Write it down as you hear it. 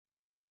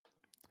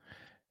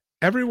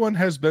everyone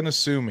has been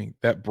assuming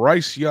that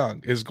Bryce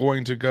Young is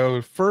going to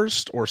go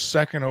first or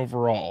second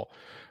overall.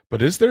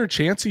 But is there a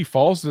chance he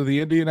falls to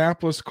the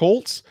Indianapolis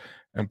Colts?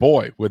 And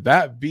boy, would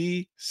that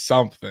be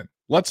something.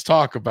 Let's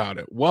talk about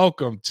it.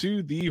 Welcome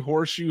to the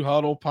Horseshoe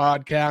Huddle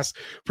podcast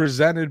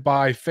presented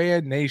by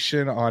Fan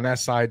Nation on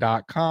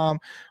SI.com.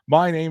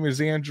 My name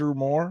is Andrew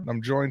Moore, and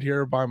I'm joined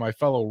here by my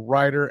fellow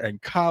writer and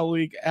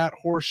colleague at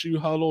Horseshoe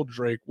Huddle,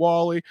 Drake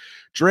Wally.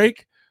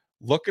 Drake,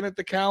 looking at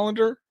the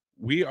calendar,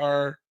 we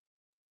are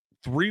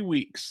 3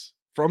 weeks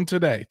from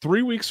today,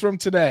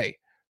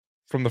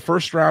 from the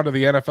first round of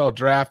the NFL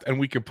draft, and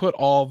we can put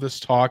all this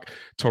talk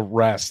to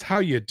rest. How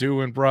you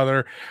doing,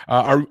 brother?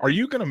 Are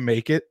you going to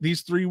make it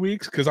these 3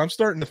 weeks? Because I'm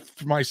starting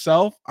to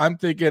myself. I'm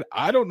thinking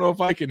I don't know if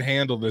I can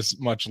handle this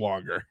much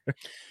longer.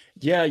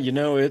 Yeah,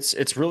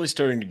 it's really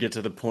starting to get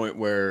to the point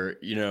where,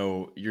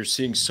 you're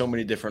seeing so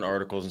many different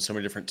articles and so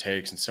many different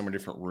takes and so many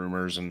different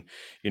rumors and,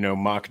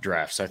 mock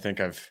drafts.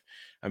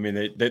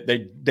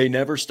 They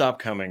never stop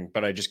coming,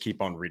 but I just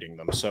keep on reading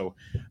them. So,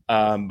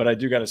 but I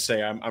do got to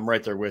say, I'm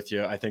right there with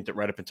you. I think that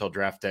right up until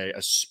draft day,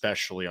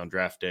 especially on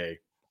draft day,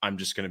 I'm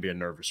just going to be a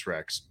nervous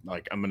wreck.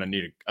 Like I'm going to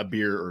need a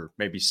beer or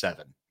maybe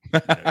seven.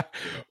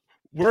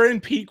 We're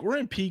in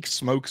peak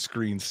smoke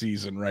screen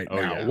season right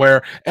now, yeah.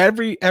 where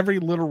every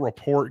little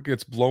report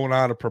gets blown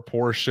out of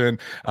proportion.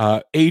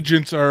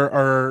 Agents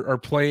are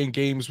playing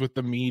games with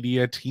the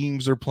media,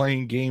 teams are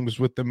playing games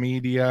with the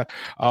media,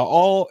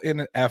 all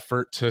in an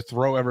effort to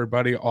throw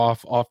everybody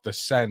off the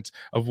scent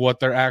of what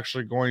they're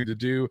actually going to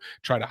do,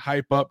 try to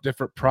hype up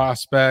different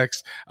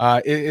prospects.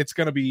 It's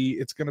gonna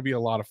be a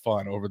lot of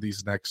fun over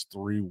these next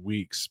 3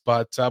 weeks.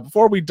 But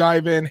before we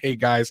dive in, hey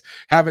guys,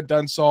 haven't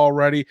done so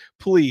already,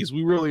 please,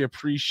 we really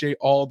appreciate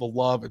all the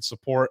love and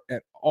support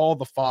and all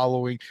the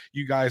following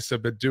you guys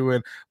have been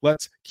doing.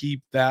 Let's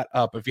keep that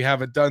up. If you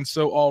haven't done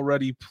so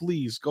already,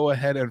 please go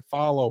ahead and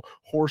follow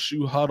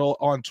Horseshoe Huddle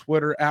on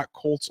Twitter at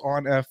Colts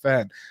on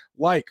FN.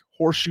 Like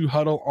Horseshoe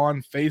Huddle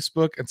on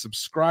Facebook and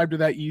subscribe to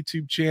that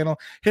YouTube channel.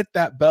 Hit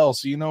that bell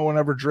so you know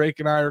whenever Drake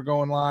and I are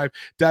going live.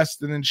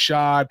 Destin and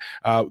Shad.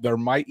 There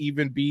might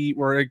even be,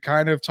 we're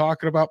kind of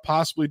talking about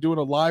possibly doing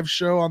a live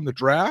show on the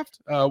draft.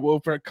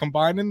 We'll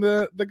combining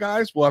the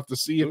guys. We'll have to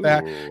see if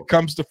that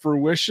comes to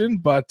fruition,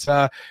 but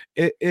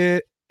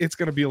it's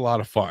going to be a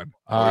lot of fun.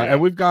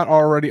 And we've got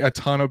already a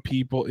ton of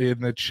people in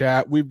the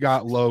chat. We've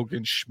got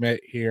Logan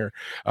Schmidt here,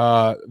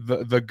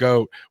 the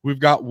GOAT. We've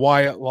got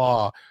Wyatt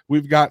Law.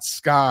 We've got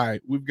Sky.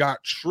 We've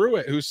got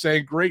Truitt, who's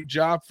saying great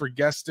job for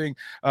guesting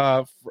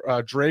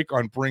Drake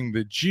on Bring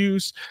the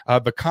Juice.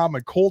 The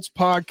Common Colts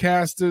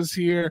podcast is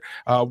here.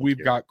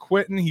 We've got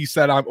Quentin. He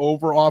said, I'm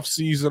over off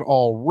season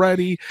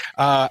already.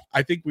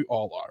 I think we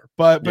all are.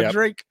 But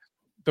Drake,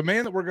 the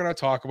man that we're going to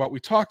talk about, we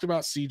talked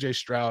about CJ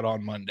Stroud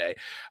on Monday.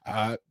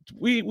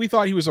 We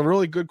thought he was a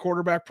really good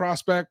quarterback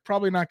prospect,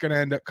 probably not going to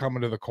end up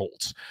coming to the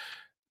Colts.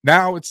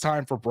 Now it's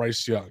time for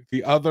Bryce Young,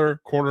 the other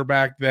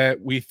quarterback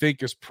that we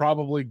think is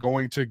probably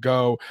going to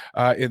go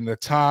in the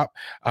top.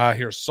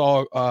 Here's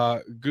Saul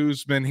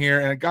Guzman here.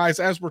 And guys,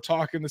 as we're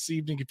talking this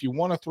evening, if you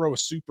want to throw a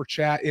super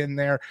chat in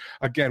there,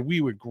 again, we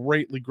would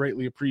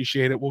greatly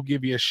appreciate it. We'll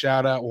give you a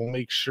shout out. We'll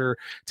make sure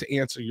to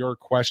answer your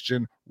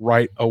question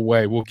right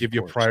away. We'll give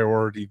you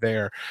priority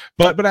there.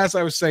 But as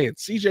I was saying,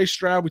 CJ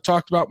Stroud, we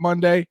talked about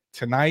Monday.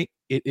 Tonight,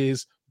 it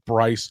is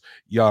Bryce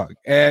Young.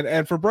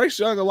 And for Bryce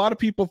Young, a lot of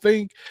people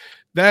think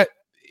that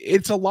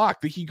it's a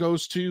lock that he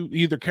goes to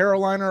either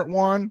Carolina at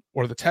 1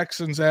 or the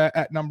Texans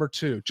at number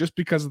 2, just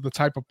because of the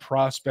type of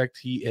prospect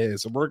he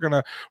is. And we're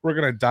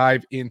gonna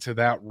dive into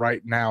that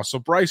right now. So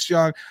Bryce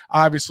Young,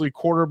 obviously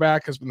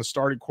quarterback, has been the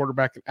starting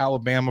quarterback at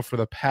Alabama for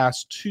the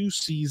past 2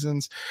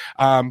 seasons.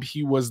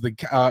 He was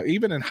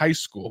even in high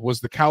school was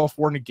the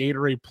California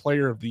Gatorade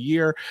Player of the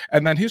Year,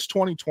 and then his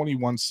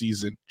 2021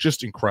 season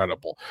just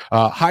incredible.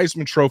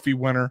 Heisman Trophy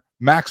winner,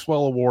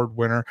 Maxwell Award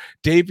winner,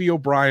 Davey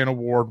O'Brien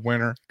Award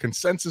winner,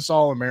 consensus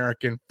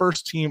All-American,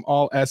 first team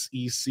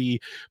All-SEC.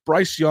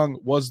 Bryce Young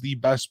was the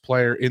best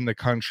player in the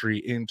country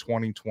in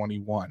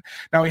 2021.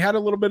 Now, he had a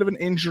little bit of an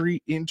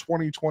injury in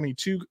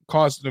 2022,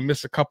 caused him to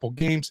miss a couple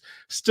games,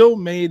 still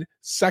made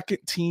second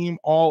team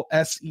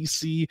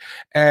All-SEC.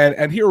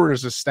 And here are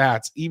his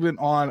stats, even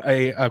on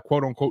a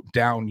quote-unquote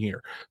down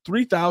year.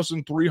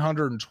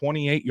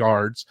 3,328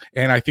 yards,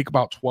 and I think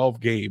about 12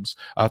 games,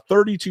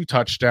 32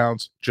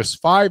 touchdowns,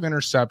 just 5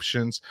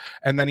 interceptions,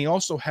 and then he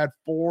also had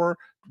 4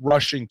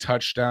 rushing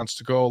touchdowns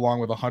to go along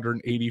with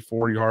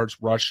 184 yards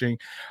rushing.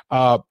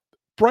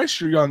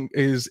 Bryce Young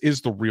is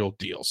the real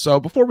deal. So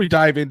before we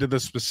dive into the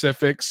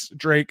specifics,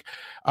 Drake,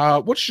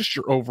 what's just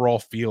your overall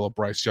feel of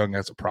Bryce Young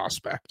as a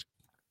prospect?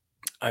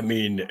 I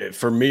mean,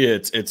 for me,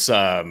 it's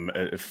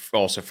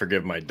also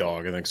forgive my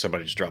dog. I think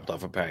somebody just dropped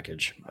off a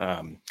package.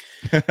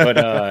 But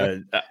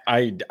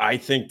I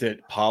think that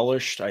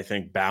polished, I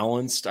think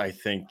balanced, I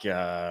think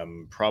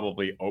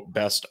probably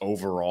best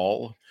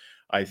overall.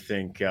 I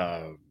think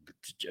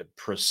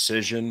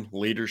precision,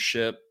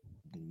 leadership,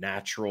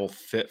 natural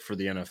fit for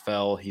the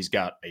NFL. He's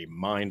got a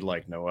mind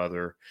like no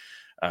other.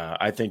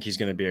 I think he's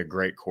going to be a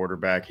great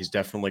quarterback. He's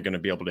definitely going to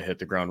be able to hit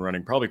the ground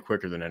running, probably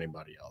quicker than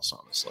anybody else,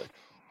 honestly.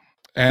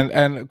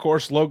 And of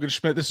course, Logan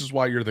Schmidt, this is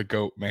why you're the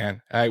GOAT,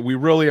 man. We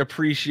really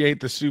appreciate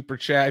the super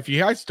chat. If you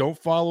guys don't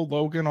follow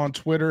Logan on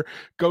Twitter,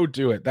 go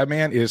do it. That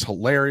man is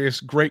hilarious.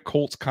 Great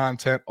Colts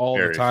content all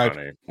the Very time.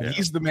 funny. And Yeah.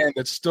 he's the man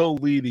that's still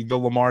leading the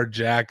Lamar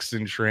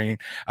Jackson train.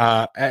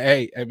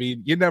 Hey, I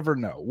mean, you never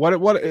know.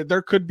 What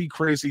there could be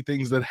crazy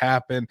things that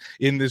happen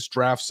in this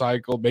draft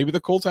cycle. Maybe the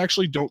Colts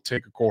actually don't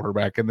take a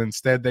quarterback, and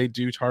instead they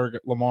do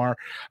target Lamar.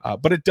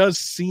 But it does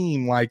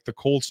seem like the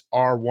Colts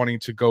are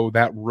wanting to go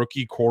that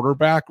rookie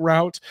quarterback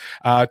route.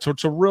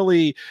 To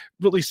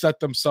really set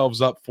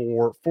themselves up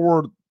for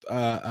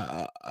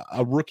a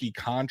rookie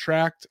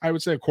contract. I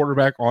would say a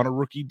quarterback on a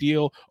rookie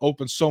deal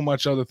opens so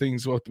much other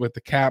things with the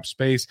cap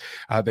space.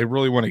 They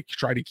really want to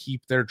try to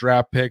keep their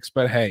draft picks,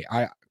 but hey,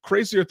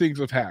 crazier things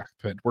have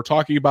happened. We're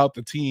talking about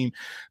the team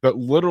that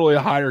literally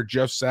hired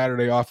Jeff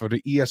Saturday off of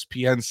the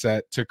ESPN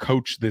set to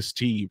coach this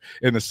team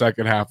in the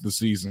second half of the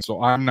season.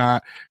 So I'm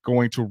not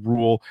going to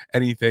rule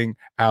anything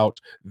out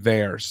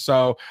there.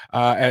 So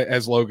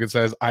as Logan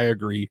says, I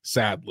agree,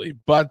 sadly.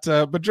 But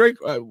Drake,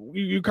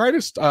 you kind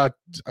of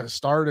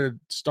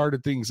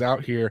started things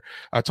out here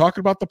talking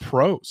about the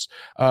pros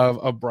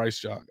of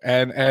Bryce Young,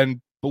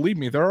 and believe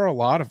me, there are a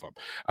lot of them.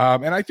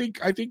 And I think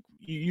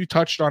you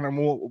touched on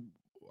it.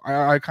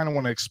 I kind of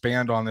want to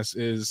expand on this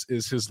is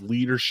his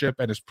leadership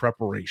and his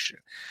preparation.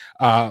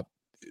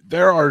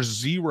 There are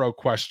zero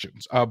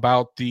questions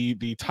about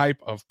the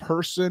type of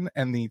person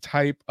and the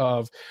type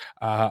of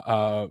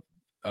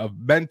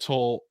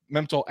mental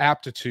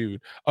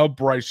aptitude of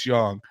Bryce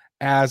Young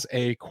as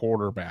a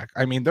quarterback.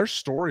 I mean, there's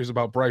stories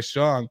about Bryce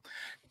Young.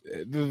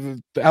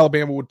 The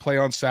Alabama would play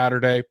on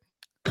Saturday.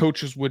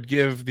 Coaches would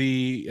give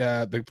the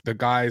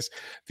guys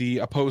the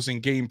opposing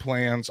game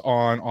plans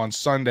on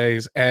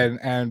Sundays,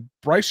 and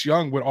Bryce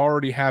Young would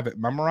already have it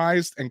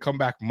memorized and come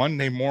back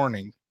Monday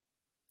morning,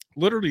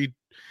 literally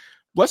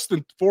less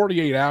than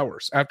 48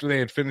 hours after they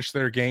had finished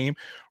their game,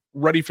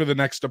 ready for the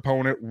next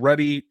opponent,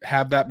 ready,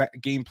 have that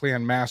game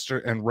plan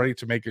mastered, and ready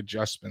to make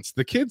adjustments.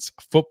 The kid's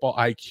football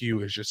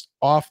IQ is just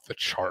off the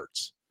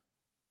charts.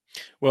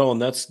 Well, and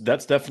that's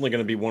definitely going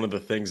to be one of the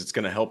things that's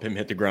going to help him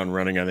hit the ground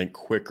running, I think,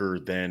 quicker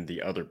than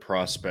the other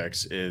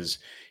prospects. Is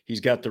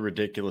he's got the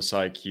ridiculous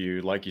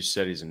IQ. Like you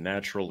said, he's a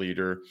natural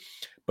leader,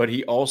 but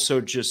he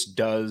also just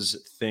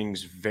does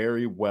things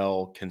very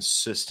well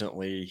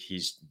consistently.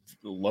 He's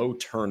low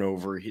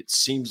turnover. It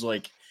seems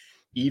like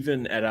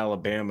even at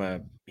Alabama,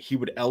 he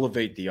would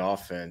elevate the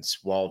offense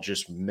while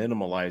just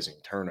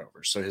minimalizing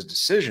turnovers. So his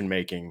decision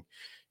making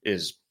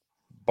is,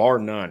 bar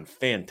none,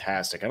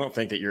 fantastic. I don't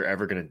think that you're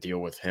ever going to deal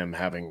with him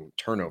having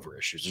turnover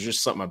issues. There's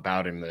just something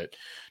about him that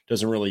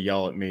doesn't really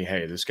yell at me,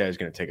 hey, this guy's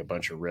going to take a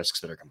bunch of risks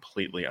that are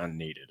completely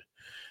unneeded.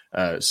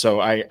 So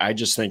I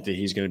just think that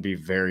he's going to be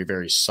very,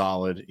 very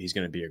solid. He's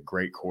going to be a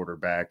great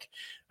quarterback.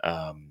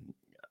 And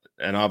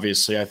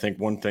obviously, I think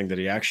one thing that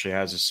he actually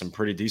has is some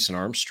pretty decent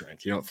arm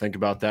strength. You don't think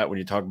about that when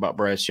you talk about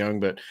Bryce Young,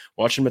 but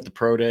watch him at the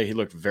pro day. He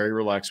looked very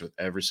relaxed with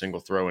every single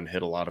throw and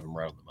hit a lot of them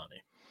right on the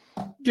money.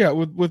 Yeah,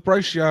 with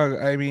Bryce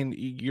Young, I mean,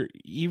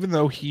 even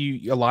though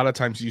a lot of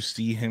times you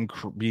see him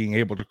being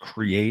able to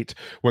create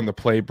when the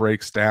play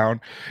breaks down,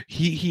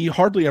 he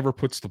hardly ever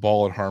puts the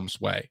ball in harm's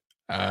way.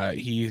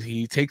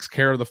 He takes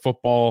care of the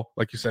football,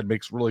 like you said,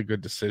 makes really good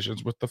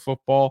decisions with the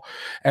football,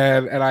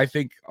 and I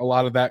think a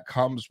lot of that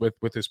comes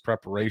with his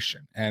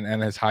preparation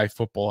and his high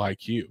football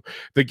IQ.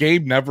 The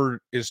game never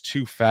is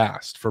too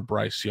fast for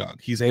Bryce Young.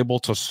 He's able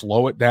to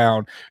slow it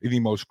down in the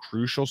most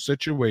crucial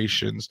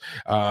situations.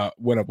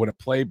 When a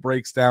play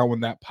breaks down,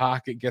 when that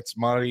pocket gets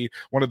muddy,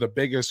 one of the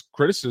biggest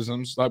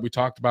criticisms that we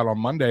talked about on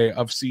Monday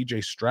of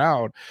CJ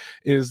Stroud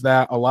is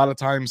that a lot of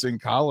times in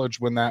college,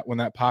 when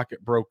that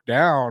pocket broke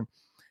down,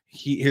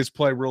 his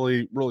play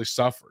really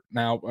suffered.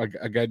 Now,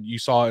 again, you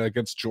saw it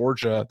against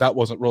Georgia. That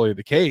wasn't really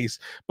the case,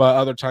 but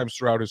other times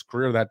throughout his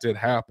career, that did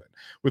happen.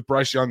 With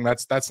Bryce Young,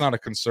 that's not a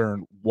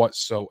concern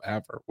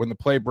whatsoever. When the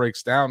play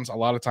breaks down, a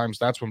lot of times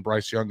that's when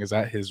Bryce Young is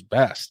at his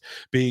best,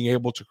 being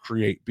able to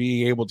create,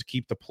 being able to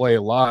keep the play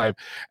alive,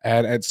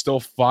 and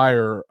still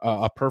fire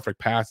a perfect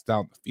pass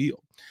down the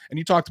field. And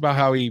you talked about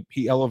how he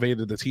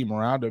elevated the team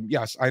around him.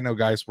 Yes, I know,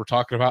 guys, we're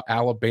talking about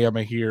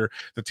Alabama here,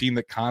 the team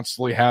that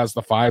constantly has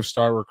the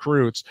 5-star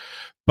recruits.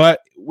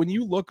 But when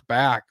you look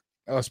back,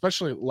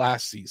 especially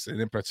last season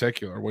in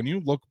particular, when you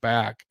look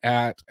back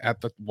at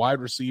the wide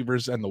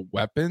receivers and the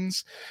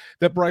weapons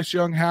that Bryce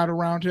Young had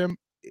around him,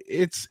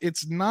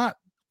 it's not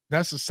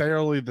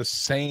necessarily the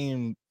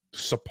same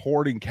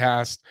supporting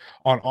cast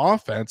on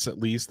offense, at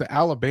least, that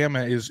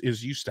Alabama is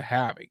used to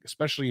having,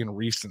 especially in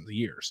recent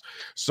years.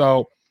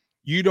 So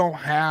you don't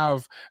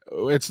have,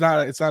 it's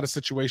not a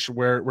situation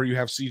where you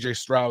have CJ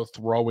Stroud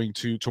throwing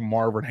to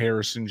Marvin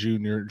Harrison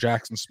Jr.,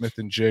 Jackson Smith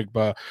and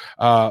Jigba,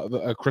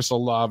 Chris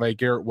Olave,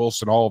 Garrett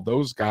Wilson, all of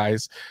those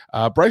guys.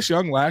 Bryce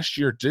Young last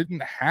year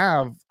didn't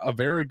have a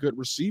very good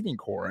receiving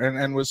core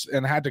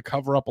and had to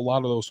cover up a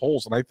lot of those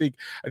holes. And I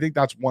think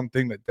that's one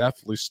thing that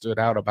definitely stood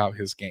out about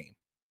his game.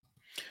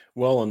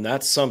 Well, and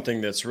that's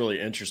something that's really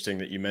interesting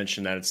that you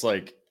mentioned that. It's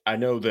like I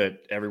know that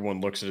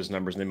everyone looks at his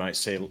numbers and they might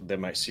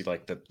see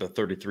like the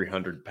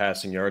 3,300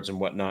 passing yards and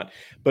whatnot.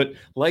 But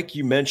like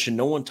you mentioned,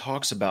 no one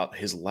talks about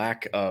his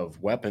lack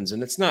of weapons,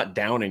 and it's not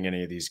downing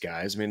any of these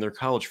guys. I mean, they're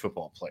college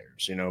football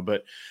players,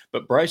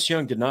 but Bryce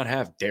Young did not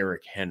have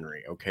Derrick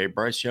Henry. Okay.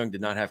 Bryce Young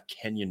did not have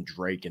Kenyon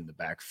Drake in the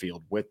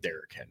backfield with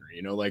Derrick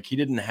Henry. Like he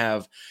didn't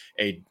have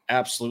a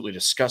absolutely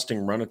disgusting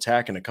run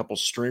attack and a couple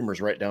streamers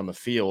right down the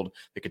field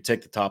that could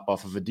take the top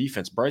off of a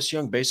defense. Bryce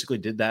Young basically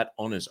did that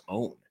on his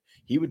own.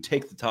 He would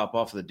take the top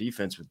off of the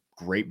defense with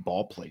great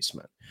ball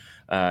placement.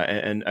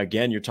 And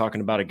again, you're talking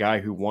about a guy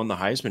who won the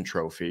Heisman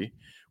Trophy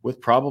with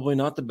probably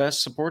not the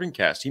best supporting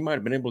cast. He might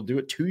have been able to do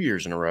it 2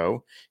 years in a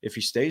row if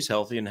he stays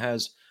healthy and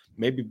has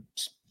maybe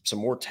some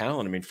more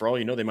talent. I mean, for all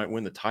you know, they might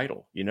win the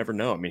title. You never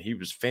know. I mean, he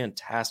was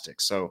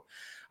fantastic. So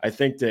I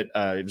think that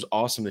it was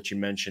awesome that you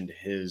mentioned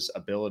his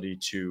ability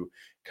to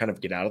kind of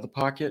get out of the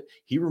pocket.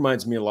 He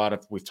reminds me a lot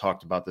of, we've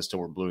talked about this till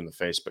we're blue in the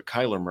face, but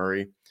Kyler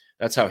Murray,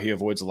 that's how he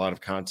avoids a lot of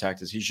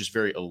contact is he's just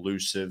very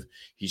elusive.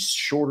 He's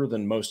shorter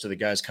than most of the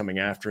guys coming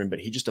after him,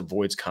 but he just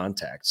avoids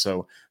contact.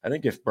 So I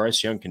think if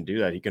Bryce Young can do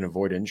that, he can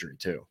avoid injury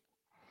too.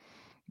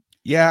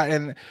 Yeah,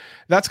 and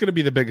that's going to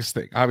be the biggest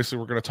thing. Obviously,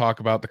 we're going to talk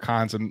about the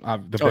cons, and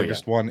the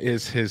biggest one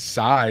is his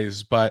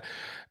size. But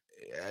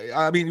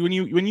I mean, when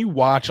you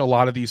watch a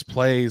lot of these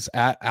plays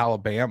at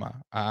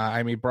Alabama,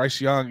 I mean, Bryce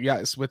Young,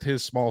 yes, with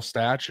his small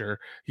stature,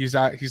 he's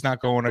not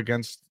going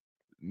against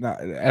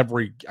not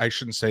every. I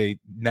shouldn't say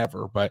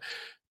never, but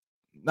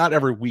not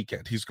every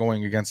weekend he's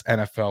going against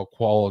NFL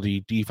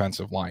quality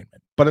defensive linemen.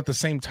 But at the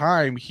same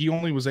time, he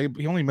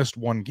only missed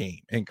one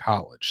game in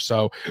college,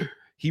 so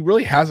he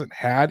really hasn't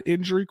had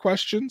injury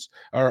questions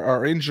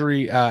or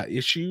injury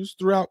issues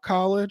throughout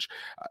college.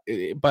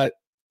 But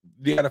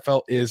the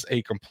NFL is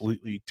a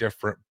completely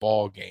different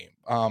ball game.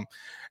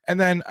 And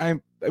then I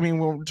mean,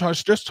 we're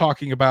just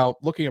talking about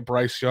looking at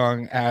Bryce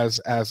Young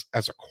as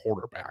a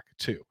quarterback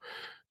too.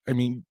 I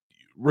mean,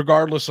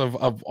 regardless of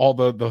all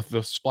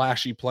the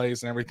splashy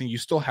plays and everything, you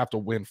still have to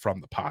win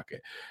from the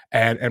pocket.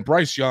 And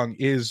Bryce Young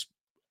is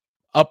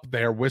up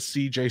there with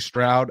CJ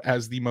Stroud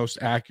as the most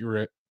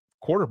accurate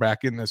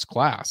quarterback in this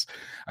class.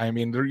 I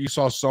mean, you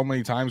saw so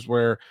many times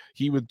where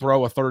he would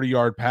throw a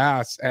 30-yard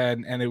pass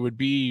and it would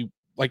be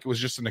like it was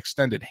just an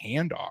extended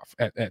handoff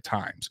at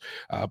times.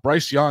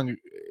 Bryce Young,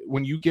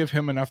 when you give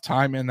him enough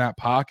time in that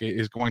pocket,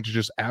 is going to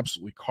just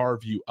absolutely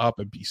carve you up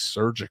and be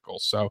surgical.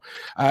 So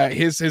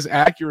his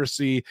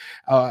accuracy,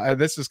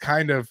 this is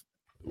kind of,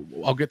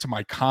 I'll get to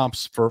my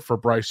comps for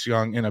Bryce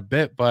Young in a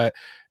bit, but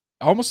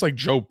almost like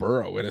Joe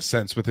Burrow in a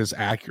sense with his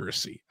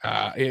accuracy.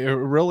 It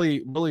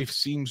really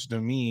seems to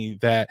me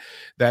that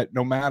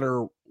no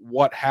matter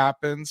what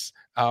happens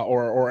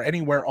or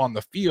anywhere on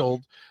the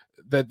field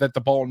that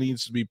the ball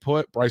needs to be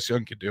put, Bryce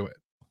Young could do it.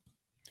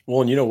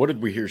 Well, and what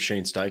did we hear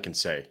Shane Steichen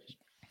say?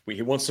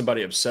 He wants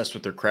somebody obsessed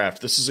with their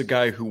craft. This is a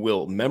guy who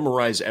will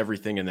memorize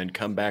everything and then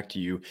come back to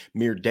you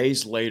mere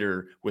days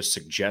later with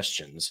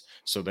suggestions.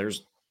 So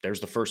there's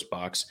the first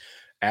box.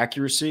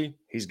 Accuracy,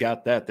 he's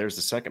got that. There's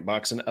the second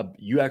box. And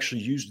you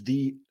actually used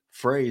the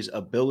phrase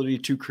ability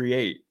to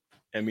create.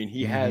 I mean,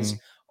 he has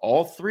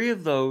all three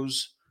of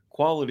those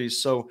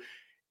qualities. So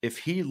if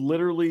he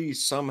literally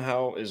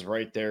somehow is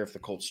right there, if the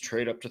Colts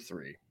trade up to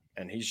 3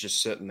 and he's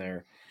just sitting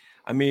there,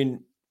 I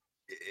mean,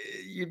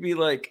 you'd be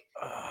like,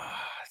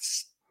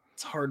 it's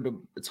hard.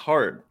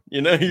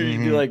 You'd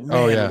be like,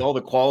 man, with all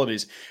the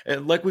qualities.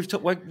 And like we've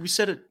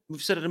said it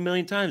a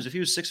million times. If he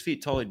was 6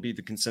 feet tall, he'd be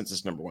the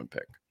consensus number 1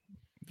 pick.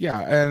 Yeah,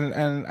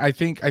 and I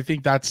think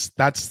that's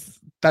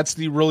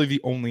really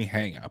the only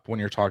hang up when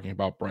you're talking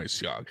about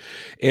Bryce Young.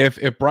 If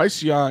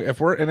Bryce Young,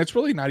 and it's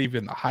really not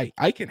even the height.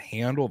 I can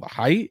handle the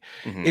height.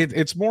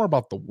 It's more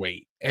about the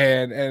weight.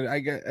 And I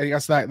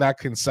guess that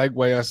can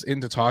segue us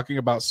into talking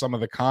about some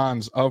of the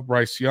cons of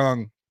Bryce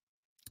Young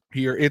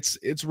here.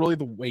 It's really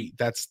the weight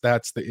that's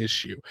the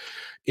issue.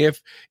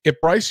 If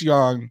Bryce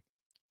Young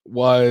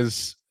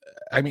was,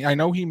 I mean, I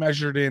know he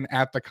measured in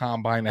at the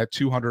combine at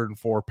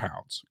 204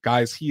 pounds.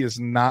 Guys, he is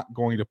not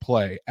going to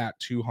play at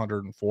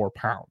 204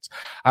 pounds.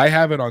 I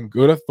have it on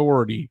good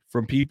authority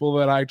from people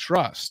that I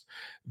trust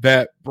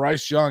that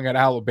Bryce Young at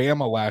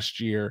Alabama last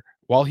year,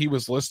 while he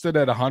was listed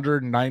at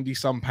 190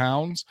 some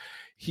pounds,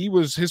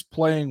 his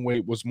playing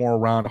weight was more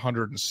around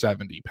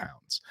 170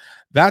 pounds.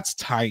 That's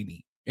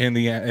tiny.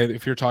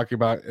 If you're talking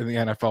about in the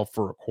NFL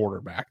for a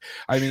quarterback.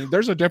 I mean,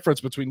 there's a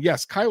difference between,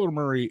 yes, Kyler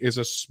Murray is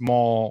a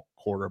small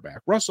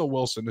quarterback. Russell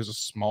Wilson is a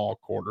small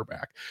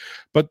quarterback,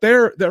 but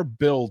their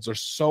builds are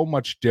so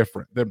much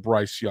different than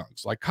Bryce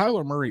Young's. Like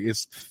Kyler Murray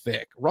is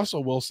thick.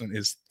 Russell Wilson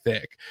is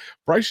thick.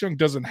 Bryce Young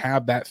doesn't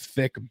have that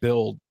thick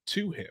build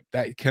to him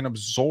that can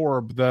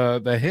absorb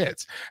the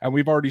hits. And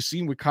we've already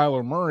seen with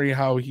Kyler Murray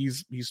how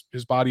his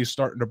body is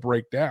starting to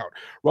break down.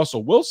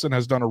 Russell Wilson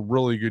has done a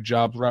really good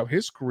job throughout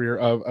his career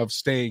of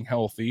staying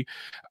healthy,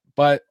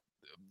 but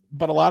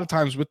a lot of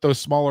times with those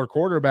smaller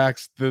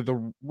quarterbacks,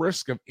 the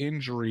risk of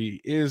injury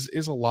is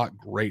a lot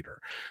greater.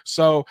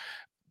 So,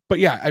 but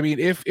yeah, I mean,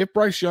 if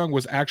Bryce Young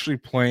was actually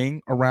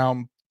playing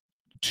around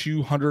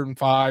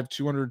 205,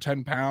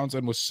 210 pounds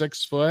and was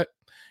 6 foot,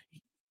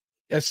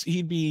 yes,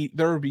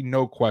 there would be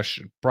no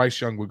question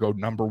Bryce Young would go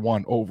number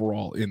 1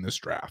 overall in this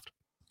draft.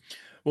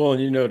 Well,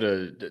 and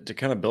to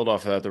kind of build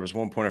off of that, there was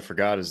one point I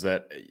forgot is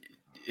that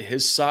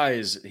his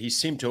size, he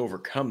seemed to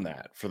overcome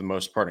that for the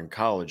most part in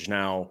college.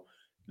 Now,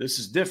 this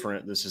is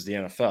different. This is the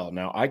NFL.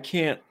 Now, I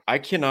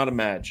cannot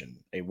imagine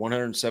a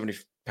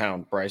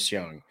 170-pound Bryce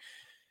Young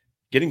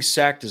getting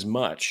sacked as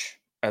much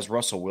as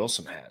Russell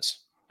Wilson has.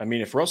 I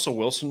mean,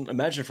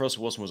 imagine if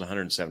Russell Wilson was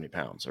 170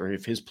 pounds, or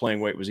if his playing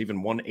weight was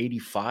even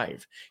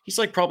 185. He's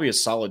like probably a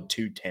solid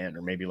 210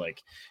 or maybe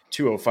like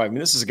 205. I mean,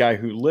 this is a guy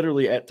who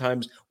literally at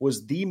times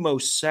was the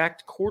most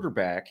sacked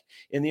quarterback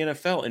in the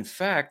NFL. In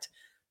fact,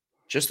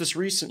 just this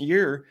recent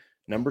year,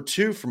 number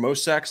 2 for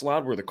most sacks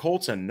allowed were the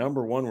Colts, and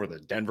number 1 were the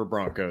Denver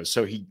Broncos.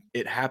 So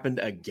it happened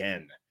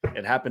again.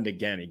 It happened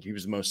again. He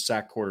was the most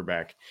sacked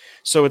quarterback.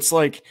 So it's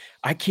like,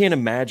 I can't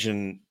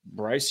imagine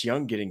Bryce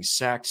Young getting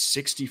sacked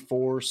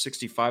 64,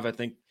 65, I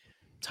think,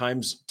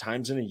 times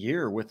in a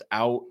year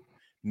without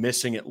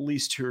missing at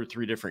least 2 or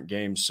 3 different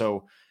games.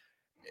 So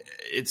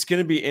it's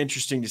going to be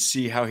interesting to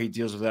see how he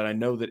deals with that. I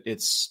know that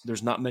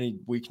there's not many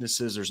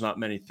weaknesses. There's not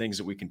many things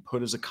that we can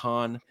put as a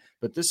con,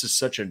 but this is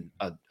such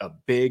a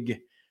big,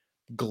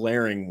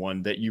 glaring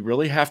one that you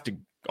really have to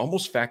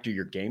almost factor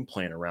your game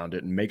plan around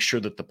it and make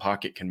sure that the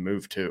pocket can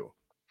move too.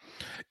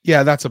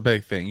 Yeah, that's a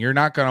big thing. You're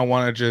not going to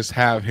want to just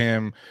have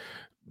him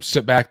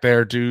sit back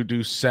there,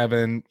 do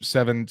seven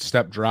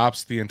step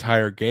drops the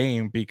entire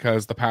game,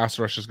 because the pass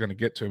rush is going to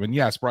get to him. And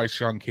yes, Bryce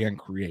Young can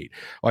create.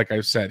 Like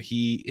I said,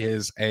 he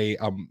is a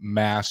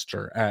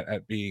master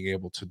at being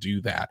able to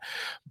do that.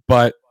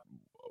 But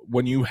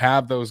when you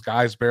have those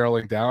guys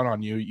barreling down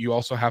on you, you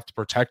also have to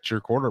protect your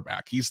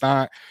quarterback. He's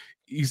not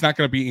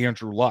going to be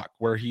Andrew Luck,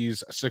 where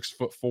he's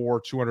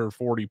 6'4",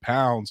 240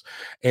 pounds,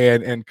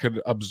 and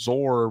could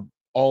absorb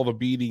all the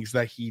beatings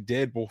that he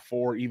did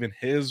before even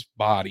his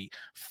body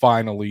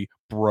finally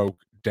broke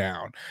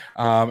down.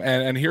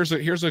 And here's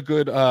a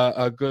good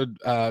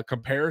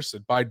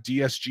comparison by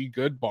DSG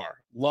Goodbar.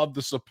 Love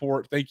the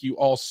support. Thank you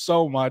all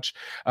so much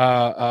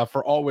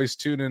for always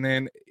tuning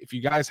in. If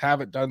you guys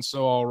haven't done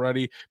so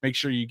already, make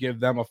sure you give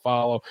them a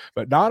follow.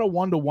 But not a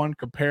 1-to-1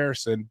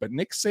 comparison, but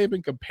Nick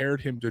Saban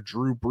compared him to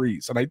Drew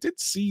Brees, and I did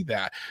see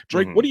that.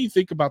 Drake, what do you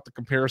think about the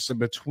comparison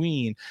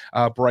between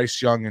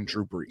Bryce Young and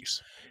Drew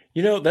Brees?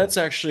 That's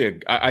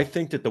actually I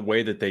think that the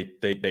way that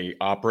they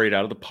operate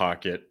out of the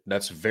pocket,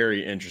 that's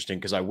very interesting,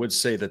 because I would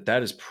say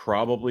that is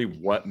probably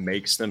what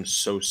makes them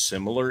so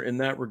similar in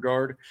that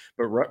regard.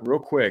 But real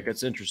quick,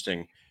 that's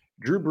interesting.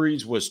 Drew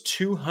Brees was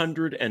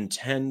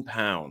 210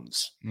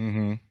 pounds.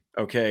 Mm-hmm.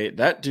 Okay,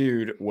 that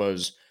dude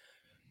was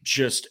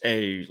just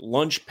a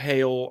lunch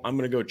pail, I'm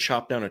going to go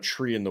chop down a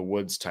tree in the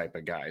woods type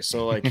of guy.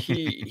 So like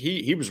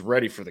he was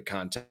ready for the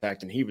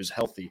contact, and he was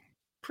healthy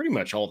pretty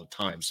much all the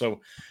time.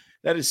 So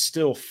that is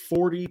still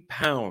 40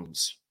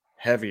 pounds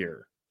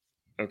heavier.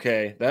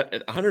 Okay. That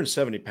at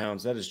 170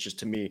 pounds, that is just,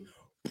 to me,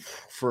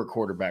 for a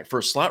quarterback. For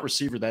a slot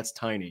receiver, that's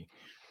tiny.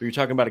 But you're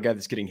talking about a guy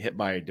that's getting hit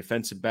by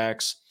defensive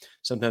backs,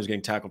 sometimes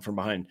getting tackled from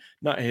behind,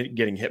 not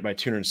getting hit by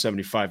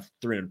 275,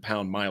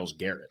 300-pound Myles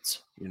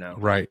Garrett's,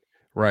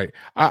 Right.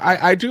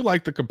 I do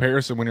like the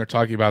comparison when you're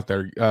talking about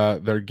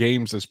their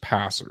games as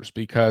passers,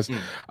 because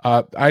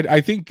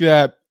I think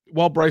that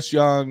while Bryce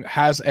Young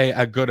has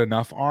a good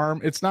enough arm,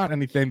 it's not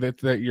anything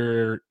that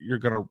you're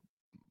going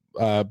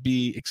to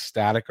be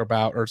ecstatic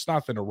about, or it's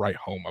nothing to write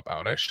home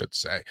about, I should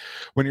say.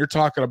 When you're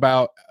talking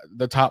about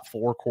the top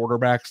 4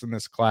 quarterbacks in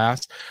this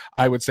class,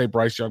 I would say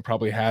Bryce Young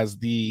probably has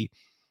and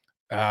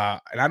I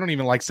don't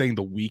even like saying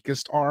the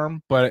weakest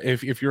arm, but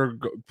if you're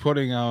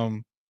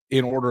putting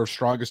in order of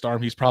strongest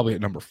arm, he's probably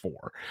at number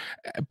 4.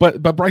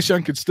 But Bryce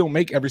Young could still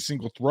make every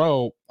single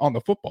throw on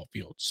the football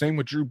field. Same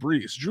with Drew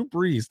Brees. Drew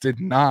Brees did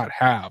not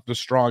have the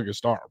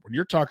strongest arm. When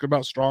you're talking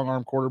about strong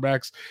arm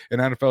quarterbacks in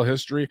NFL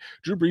history,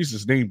 Drew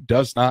Brees' name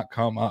does not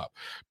come up.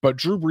 But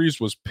Drew Brees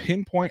was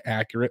pinpoint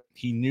accurate.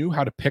 He knew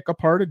how to pick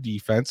apart a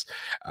defense.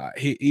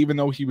 Even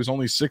though he was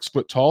only 6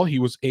 foot tall, he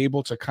was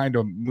able to kind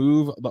of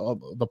move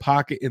the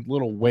pocket in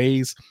little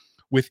ways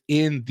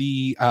within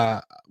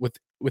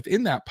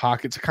within that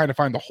pocket to kind of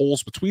find the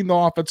holes between the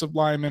offensive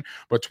linemen,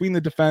 between the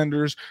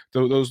defenders,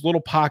 those little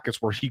pockets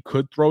where he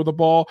could throw the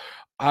ball.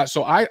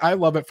 So I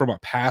love it from a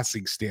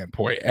passing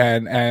standpoint.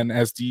 And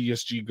as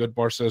DSG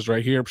Goodbar says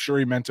right here, I'm sure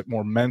he meant it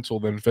more mental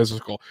than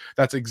physical.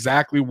 That's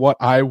exactly what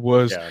I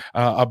was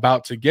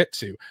about to get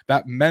to,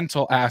 that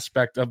mental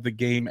aspect of the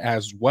game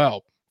as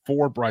well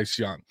for Bryce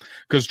Young,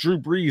 because Drew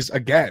Brees,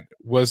 again,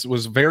 was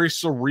very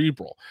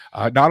cerebral,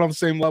 not on the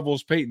same level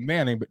as Peyton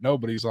Manning, but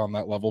nobody's on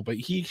that level. But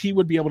he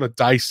would be able to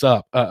dice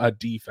up a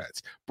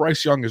defense.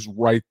 Bryce Young is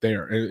right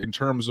there in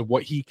terms of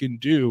what he can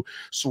do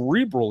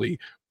cerebrally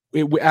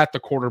at the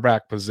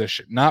quarterback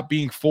position, not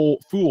being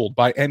fooled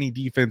by any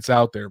defense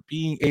out there,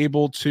 being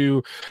able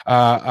to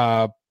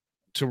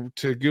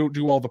to go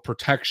do all the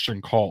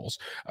protection calls,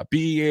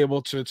 be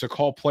able to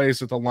call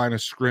plays at the line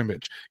of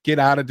scrimmage, get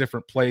out of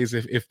different plays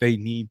if they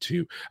need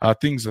to,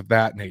 things of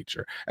that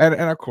nature. And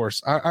of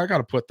course, I got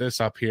to put this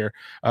up here.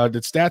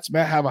 Did Stats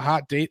Matt have a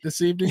hot date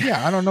this evening?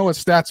 Yeah, I don't know what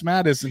Stats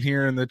Matt is in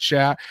here in the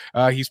chat.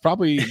 He's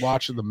probably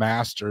watching the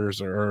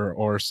Masters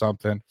or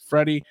something.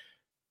 Freddie,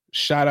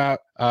 shout out.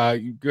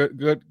 You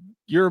good.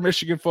 You're a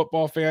Michigan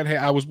football fan. Hey,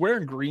 I was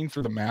wearing green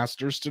for the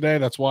Masters today.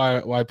 That's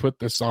why I put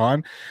this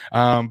on.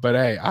 But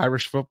hey,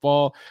 Irish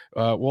football,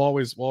 we'll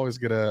always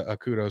get a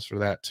kudos for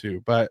that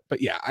too. But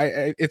yeah,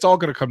 it's all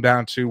going to come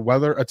down to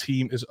whether a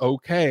team is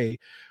okay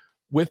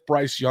with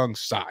Bryce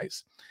Young's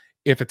size.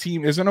 If a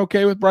team isn't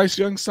okay with Bryce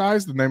Young's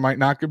size, then they might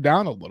knock him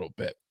down a little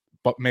bit.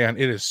 But man,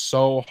 it is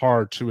so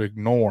hard to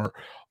ignore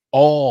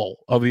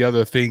all of the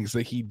other things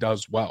that he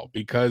does well,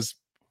 because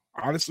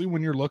honestly,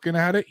 when you're looking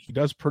at it, he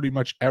does pretty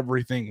much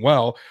everything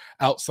well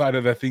outside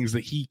of the things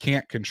that he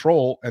can't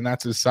control, and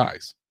that's his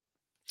size.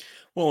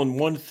 Well, and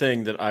one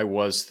thing that I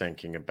was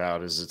thinking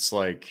about is it's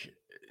like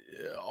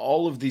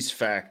all of these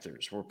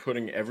factors, we're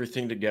putting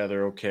everything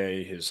together.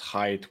 Okay, his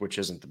height, which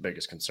isn't the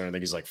biggest concern. I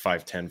think he's like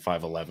 5'10",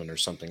 5'11", or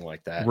something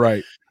like that.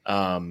 Right.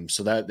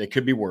 So that they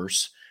could be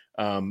worse.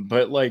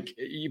 But like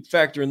you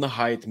factor in the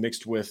height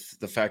mixed with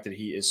the fact that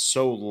he is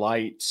so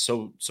light,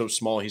 so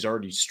small. He's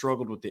already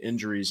struggled with the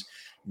injuries.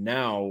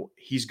 Now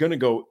he's going to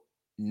go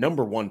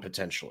number one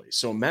potentially.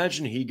 So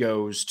imagine he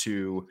goes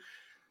to,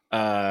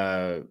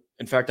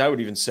 in fact, I would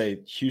even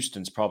say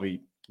Houston's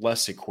probably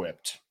less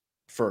equipped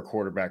for a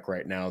quarterback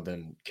right now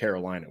than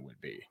Carolina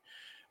would be.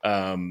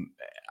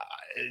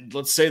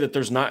 Let's say that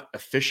there's not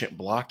efficient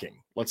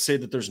blocking. Let's say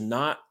that there's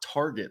not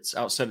targets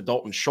outside of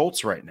Dalton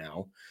Schultz right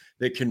now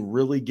that can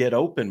really get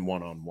open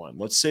one-on-one.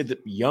 Let's say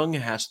that Young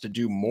has to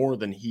do more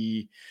than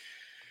he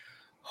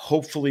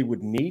hopefully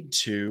would need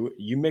to.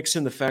 You mix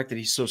in the fact that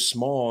he's so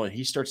small and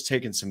he starts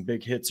taking some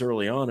big hits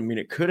early on. I mean,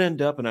 it could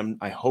end up, and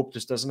I hope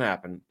this doesn't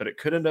happen, but it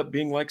could end up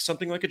being like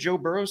something like a Joe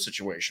Burrow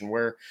situation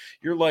where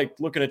you're like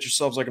looking at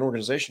yourselves like an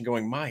organization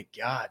going, my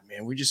God,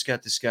 man, we just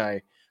got this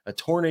guy a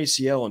torn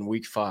ACL in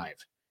week 5,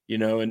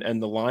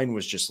 and the line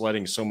was just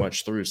letting so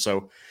much through.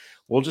 So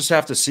we'll just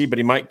have to see, but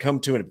he might come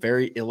to a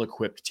very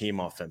ill-equipped team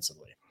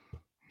offensively.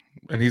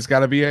 And he's got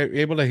to be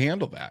able to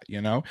handle that.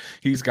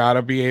 He's got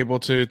to be able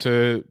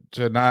to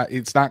not.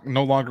 It's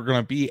no longer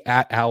going to be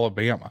at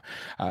Alabama.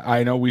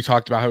 I know we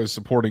talked about how his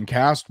supporting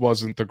cast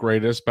wasn't the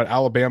greatest, but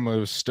Alabama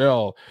was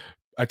still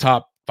a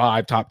top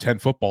 5, top 10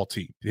 football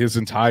team his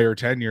entire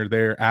tenure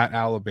there at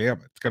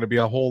Alabama. It's going to be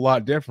a whole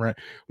lot different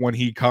when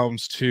he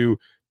comes to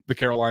the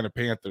Carolina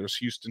Panthers,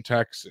 Houston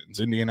Texans,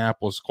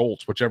 Indianapolis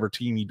Colts, whichever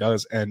team he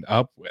does end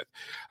up with.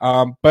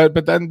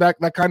 But then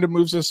that kind of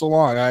moves us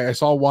along. I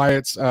saw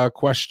Wyatt's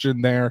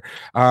question there,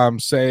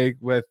 say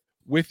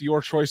with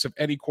your choice of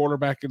any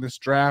quarterback in this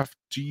draft,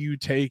 do you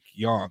take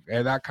Young?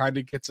 And that kind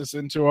of gets us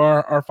into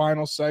our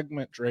final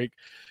segment, Drake.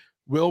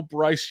 Will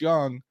Bryce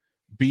Young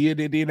be an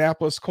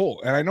Indianapolis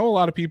Colt? And I know a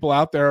lot of people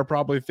out there are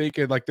probably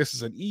thinking like this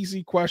is an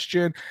easy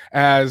question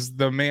as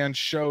the man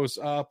shows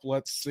up,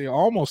 let's see,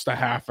 almost a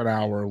half an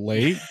hour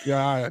late.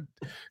 God,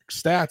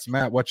 Stats,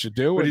 Matt, what you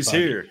doing? But he's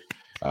buddy? here.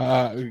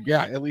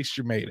 Yeah, at least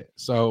you made it.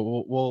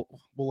 So we'll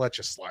let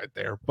you slide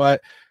there.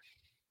 But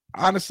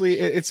honestly,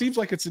 it seems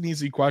like it's an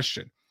easy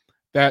question.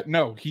 That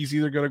no, he's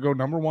either going to go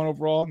number 1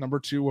 overall, number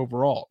 2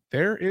 overall.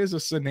 There is a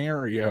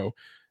scenario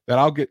that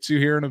I'll get to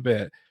here in a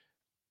bit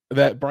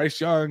that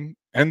Bryce Young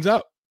ends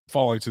up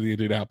falling to the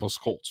Indianapolis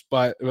Colts.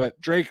 But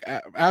Drake,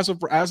 as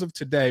of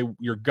today,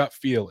 your gut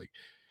feeling,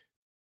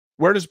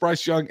 where does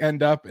Bryce Young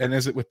end up, and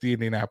is it with the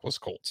Indianapolis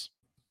Colts?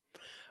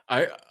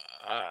 I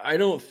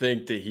don't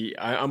think that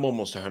I'm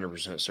almost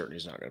 100% certain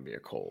he's not going to be a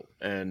Colt.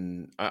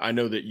 And I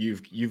know that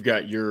you've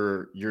got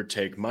your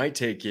take. My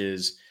take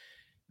is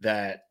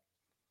that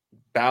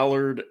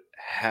Ballard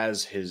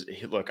has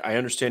look, I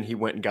understand he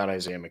went and got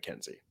Isaiah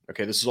McKenzie.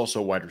 Okay, this is also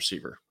a wide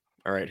receiver,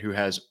 all right, who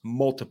has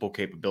multiple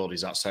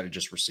capabilities outside of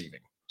just receiving.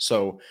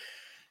 So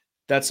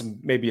that's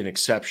maybe an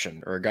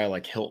exception, or a guy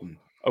like Hilton.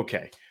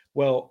 Okay,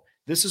 well,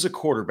 this is a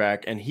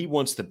quarterback, and he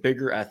wants the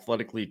bigger,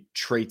 athletically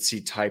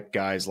traitsy type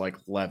guys like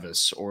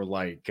Levis or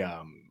like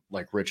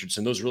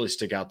Richardson. Those really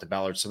stick out to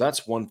Ballard. So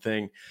that's one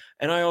thing.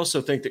 And I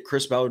also think that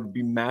Chris Ballard would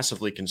be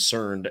massively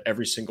concerned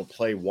every single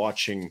play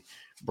watching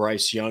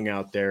Bryce Young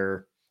out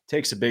there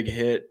takes a big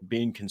hit,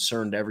 being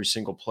concerned every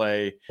single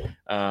play.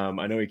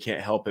 I know he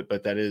can't help it,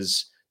 but that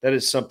is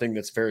something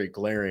that's very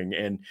glaring.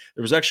 And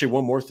there was actually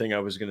one more thing I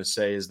was going to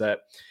say is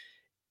that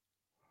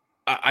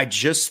I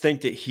just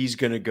think that he's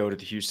going to go to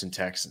the Houston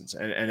Texans.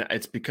 And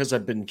it's because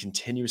I've been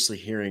continuously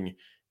hearing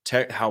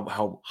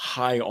how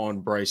high on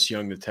Bryce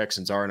Young the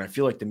Texans are. And I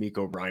feel like the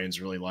D'Amico Ryans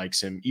really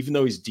likes him. Even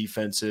though he's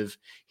defensive,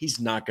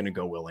 he's not going to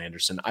go Will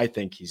Anderson. I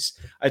think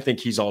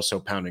he's also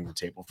pounding the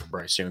table for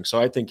Bryce Young.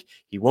 So I think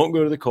he won't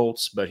go to the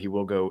Colts, but he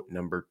will go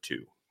number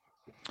 2.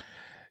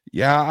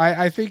 Yeah,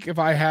 I think if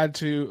I had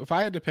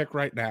to pick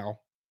right now,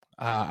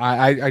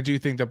 I do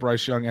think that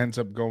Bryce Young ends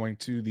up going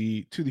to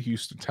the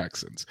Houston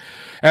Texans,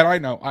 and I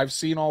know I've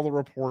seen all the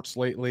reports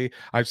lately.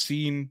 I've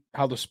seen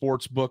how the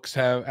sports books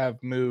have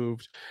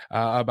moved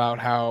about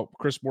how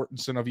Chris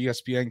Mortensen of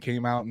ESPN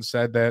came out and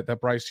said that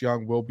Bryce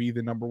Young will be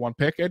the number one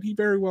pick, and he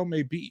very well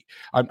may be.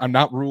 I'm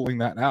not ruling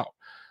that out.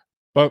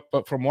 But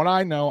from what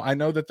I know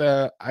that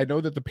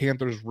the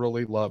Panthers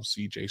really love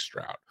CJ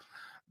Stroud.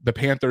 The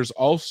Panthers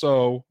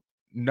also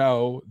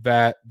know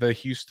that the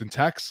Houston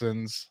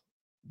Texans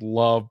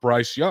love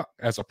Bryce Young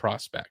as a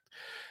prospect.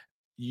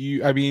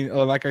 I mean,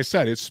 like I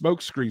said, it's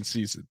smokescreen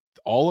season.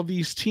 All of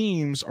these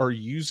teams are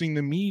using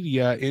the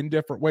media in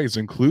different ways,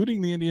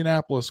 including the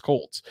Indianapolis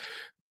Colts.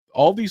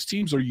 All these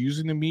teams are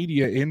using the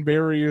media in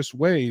various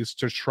ways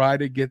to try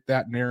to get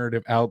that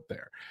narrative out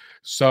there.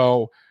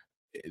 So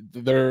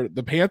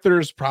the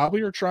Panthers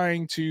probably are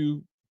trying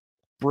to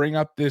bring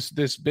up this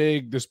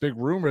big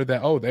rumor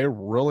that, oh, they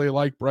really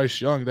like Bryce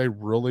Young, they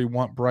really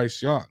want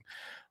Bryce Young.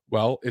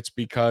 Well, it's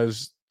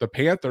because the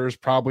Panthers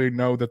probably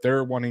know that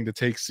they're wanting to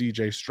take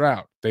CJ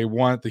Stroud. They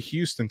want the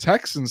Houston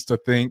Texans to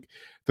think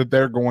that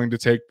they're going to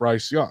take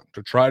Bryce Young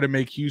to try to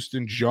make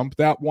Houston jump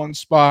that one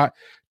spot,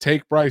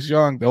 take Bryce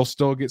Young. They'll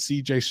still get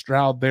CJ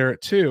Stroud there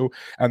at 2,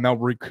 and they'll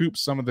recoup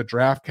some of the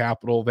draft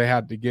capital they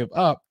had to give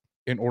up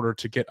in order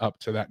to get up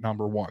to that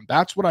number 1.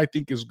 That's what I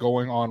think is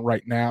going on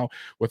right now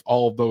with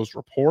all of those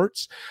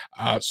reports.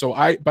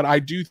 But I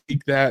do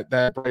think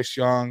that Bryce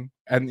Young,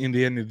 and in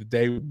the end of the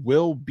day,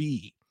 will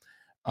be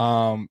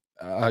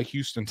a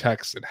Houston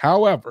Texan.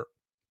 However,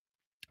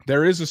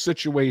 there is a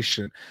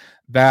situation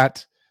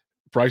that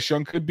Bryce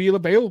Young could be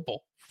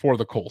available for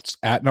the Colts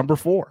at number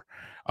 4.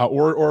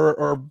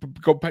 Or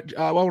go.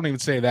 I won't even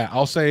say that.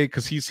 I'll say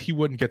because he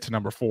wouldn't get to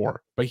number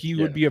 4, but he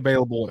would be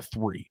available at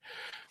 3.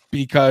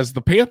 Because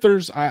the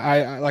Panthers,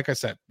 I like I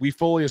said, we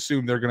fully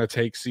assume they're going to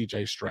take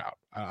CJ Stroud.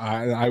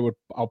 I would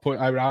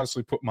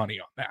honestly put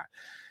money on that.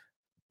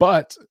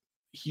 But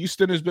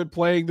Houston has been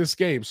playing this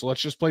game, so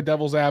let's just play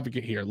devil's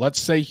advocate here. Let's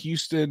say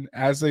Houston,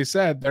 as they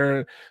said,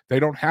 they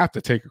don't have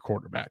to take a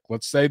quarterback.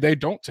 Let's say they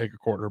don't take a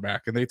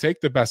quarterback and they take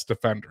the best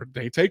defender.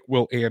 They take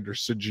Will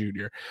Anderson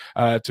Jr.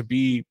 To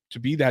be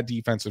that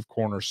defensive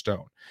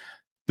cornerstone.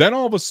 Then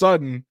all of a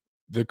sudden,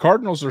 the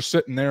Cardinals are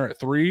sitting there at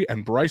 3,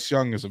 and Bryce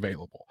Young is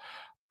available.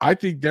 I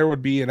think there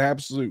would be an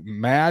absolute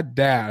mad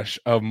dash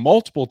of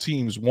multiple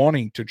teams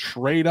wanting to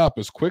trade up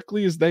as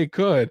quickly as they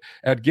could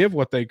and give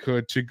what they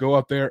could to go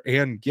up there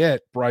and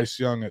get Bryce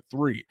Young at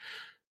 3.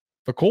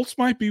 The Colts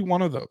might be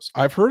one of those.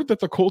 I've heard that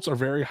the Colts are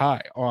very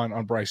high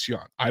on Bryce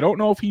Young. I don't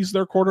know if he's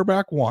their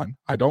quarterback 1.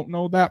 I don't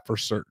know that for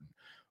certain.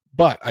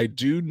 But I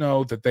do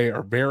know that they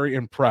are very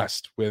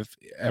impressed with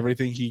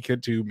everything he can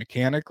do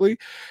mechanically,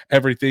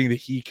 everything that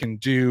he can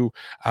do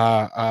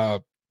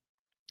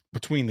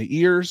between the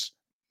ears,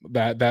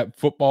 that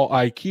football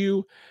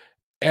IQ.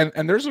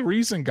 And there's a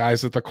reason,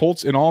 guys, that the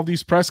Colts in all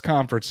these press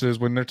conferences,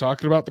 when they're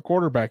talking about the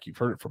quarterback, you've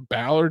heard it from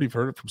Ballard, you've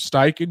heard it from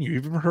Steichen,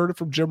 you've even heard it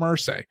from Jim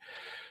Irsay.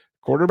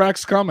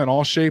 Quarterbacks come in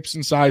all shapes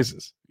and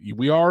sizes.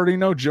 We already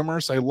know Jim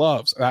Irsay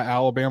loves that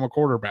Alabama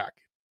quarterback,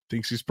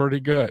 thinks he's pretty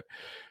good.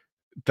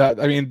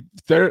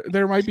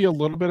 There might be a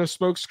little bit of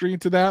smokescreen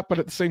to that, but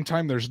at the same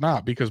time, there's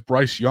not, because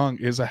Bryce Young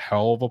is a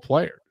hell of a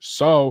player.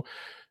 So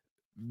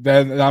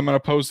then I'm going to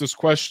pose this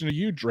question to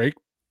you, Drake.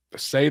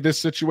 Say this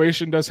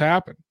situation does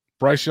happen.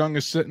 Bryce Young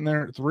is sitting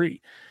there at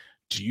 3.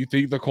 Do you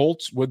think the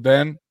Colts would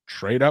then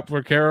trade up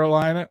for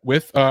Carolina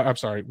with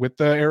the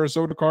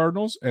Arizona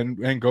Cardinals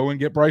and go and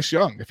get Bryce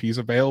Young if he's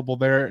available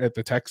there at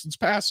the Texans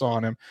pass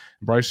on him?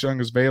 Bryce Young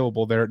is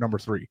available there at number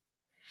 3.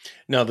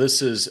 Now,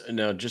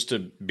 just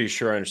to be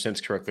sure I understand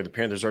this correctly, the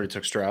Panthers already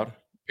took Stroud.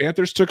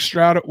 Panthers took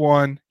Stroud at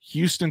 1.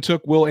 Houston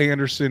took Will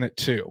Anderson at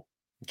 2.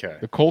 Okay.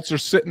 The Colts are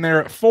sitting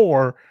there at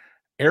 4.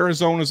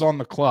 Arizona's on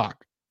the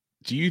clock.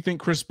 Do you think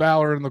Chris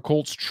Ballard and the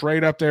Colts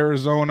trade up to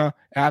Arizona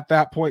at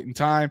that point in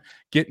time,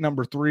 get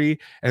number 3,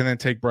 and then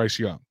take Bryce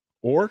Young?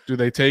 Or do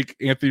they take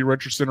Anthony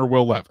Richardson or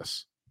Will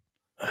Levis?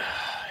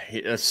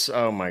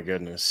 Oh, my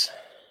goodness.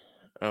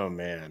 Oh,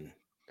 man.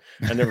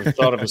 I never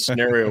thought of a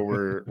scenario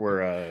where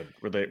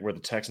the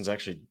Texans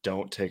actually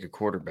don't take a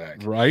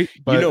quarterback. Right?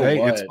 But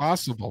it's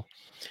possible.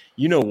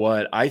 You know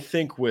what? I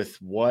think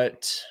because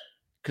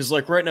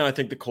like right now, I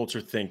think the Colts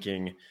are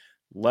thinking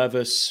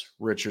Levis,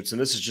 Richardson.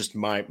 This is just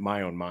my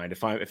own mind.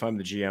 If I'm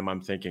the GM,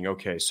 I'm thinking,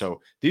 okay,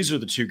 so these are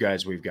the 2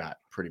 guys we've got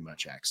pretty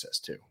much access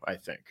to, I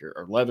think,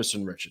 are Levis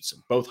and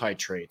Richardson. Both high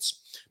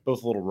traits,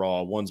 both a little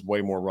raw. One's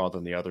way more raw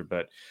than the other,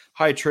 but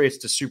high traits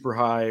to super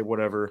high,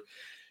 whatever.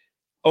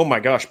 Oh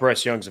my gosh,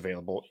 Bryce Young's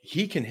available.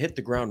 He can hit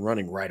the ground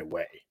running right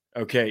away.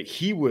 Okay,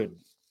 he would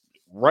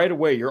right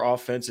away. Your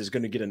offense is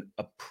going to get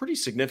a pretty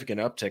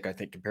significant uptick, I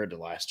think, compared to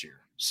last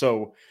year.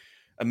 So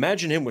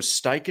imagine him with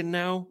Steichen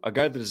now, a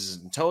guy that is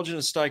as intelligent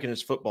as Steichen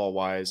is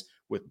football-wise,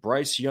 with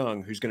Bryce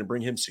Young, who's going to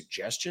bring him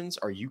suggestions.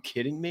 Are you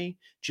kidding me?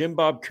 Jim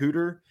Bob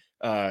Cooter.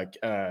 I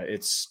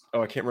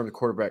can't remember the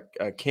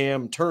quarterback.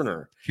 Cam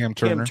Turner. Cam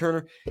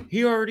Turner.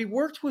 He already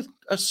worked with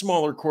a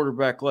smaller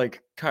quarterback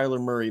like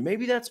Kyler Murray.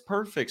 Maybe that's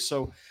perfect.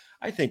 So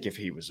I think if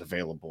he was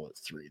available at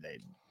 3,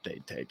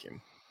 they'd take him.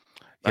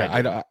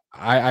 Yeah,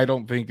 I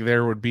don't think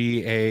there would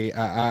be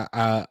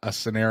a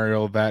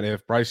scenario that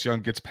if Bryce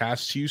Young gets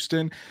past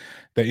Houston,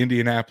 that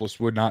Indianapolis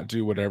would not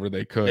do whatever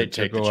they could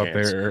to go up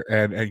there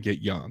and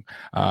get Young.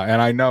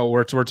 And I know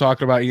we're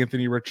talking about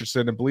Anthony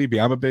Richardson, and believe me,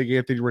 I'm a big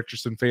Anthony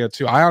Richardson fan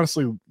too. I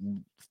honestly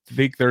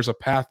think there's a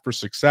path for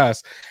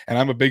success, and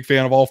I'm a big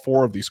fan of all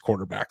four of these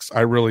quarterbacks.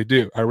 I really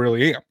do. I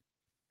really am.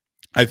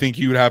 I think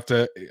you would have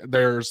to,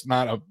 it's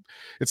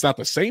not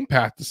the same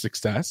path to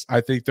success.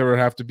 I think there would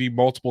have to be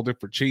multiple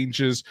different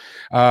changes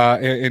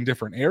in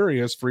different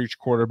areas for each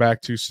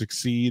quarterback to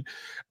succeed.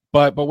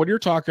 But when you're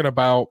talking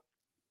about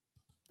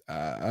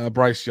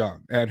Bryce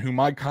Young, and who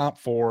my comp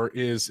for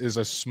is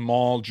a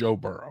small Joe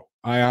Burrow.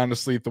 I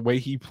honestly, the way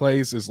he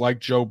plays is like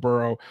Joe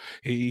Burrow.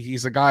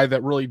 He's a guy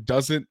that really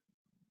doesn't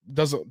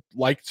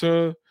like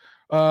to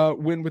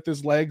win with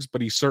his legs,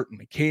 but he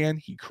certainly can.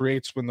 He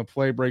creates when the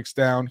play breaks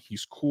down.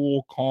 He's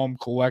cool, calm,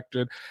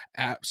 collected,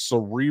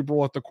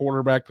 cerebral at the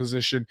quarterback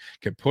position,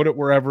 can put it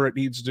wherever it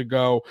needs to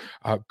go.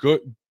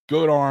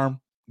 Good arm,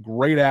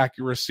 great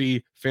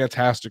accuracy,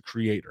 fantastic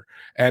creator,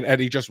 and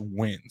he just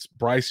wins.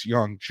 Bryce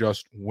Young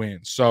just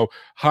wins. So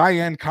high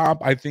end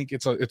comp, I think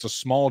it's a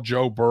small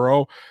Joe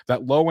Burrow.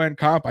 That low end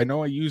comp, I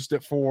know I used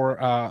it for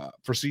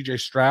CJ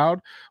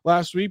Stroud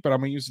last week, but I'm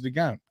gonna use it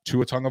again.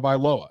 Tua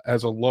Tagovailoa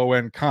as a low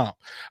end comp,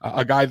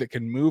 a guy that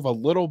can move a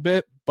little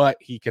bit, but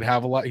he could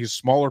have a lot. He's a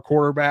smaller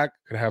quarterback,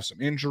 could have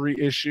some injury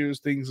issues,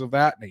 things of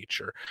that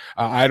nature.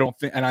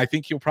 I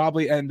think he'll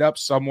probably end up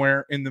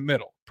somewhere in the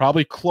middle,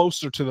 probably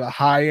closer to the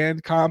high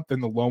end comp than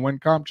the low end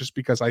comp, just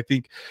because I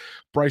think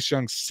Bryce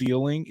Young's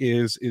ceiling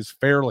is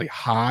fairly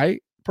high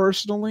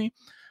personally.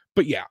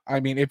 But yeah,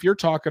 I mean, if you're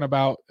talking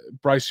about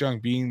Bryce Young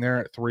being there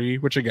at 3,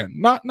 which again,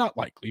 not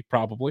likely,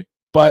 probably,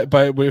 but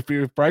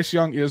if Bryce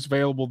Young is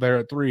available there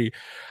at 3,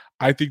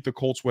 I think the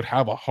Colts would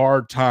have a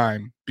hard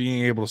time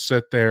being able to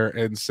sit there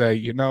and say,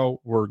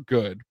 we're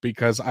good,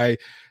 because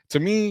to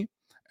me,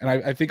 and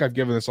I think I've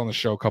given this on the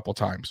show a couple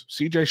times,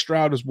 CJ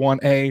Stroud is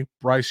 1A,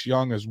 Bryce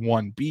Young is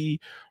 1B,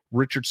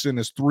 Richardson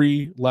is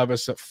 3,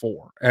 Levis at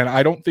 4. And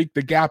I don't think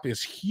the gap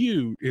is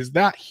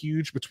that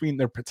huge between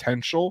their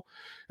potential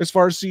as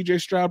far as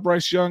CJ Stroud,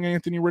 Bryce Young,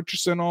 Anthony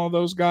Richardson, all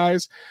those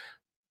guys,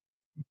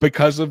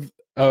 because of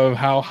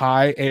how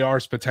high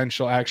AR's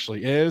potential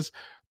actually is.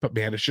 But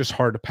man, it's just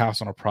hard to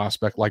pass on a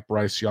prospect like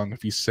Bryce Young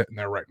if he's sitting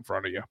there right in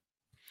front of you.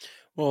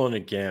 Well, and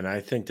again, I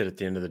think that at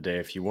the end of the day,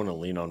 if you want to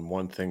lean on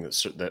one thing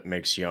that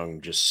makes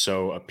Young just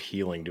so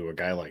appealing to a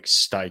guy like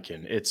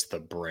Steichen, it's the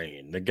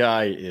brain.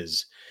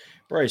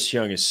 Bryce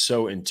Young is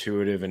so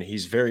intuitive, and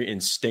he's very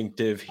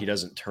instinctive. He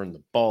doesn't turn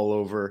the ball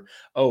over.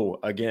 Oh,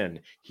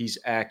 again, he's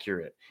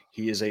accurate.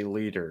 He is a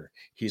leader.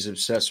 He's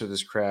obsessed with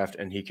his craft,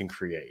 and he can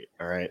create.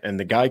 All right. And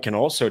the guy can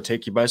also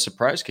take you by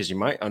surprise because you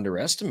might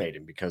underestimate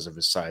him because of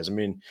his size. I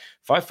mean,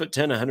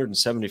 5'10",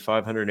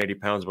 175, 180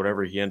 pounds,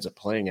 whatever he ends up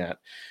playing at,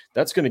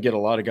 that's going to get a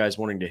lot of guys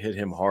wanting to hit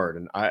him hard.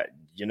 And I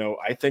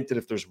think that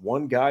if there's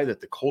one guy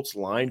that the Colts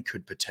line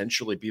could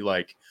potentially be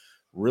like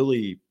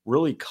really,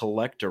 really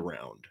collect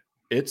around,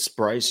 it's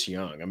Bryce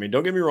Young. I mean,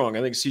 don't get me wrong.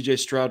 I think CJ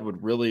Stroud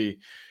would really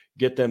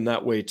get them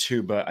that way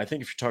too. But I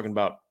think if you're talking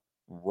about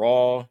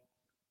raw,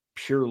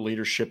 pure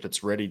leadership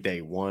that's ready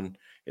day one,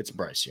 it's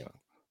Bryce Young.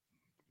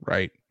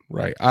 Right.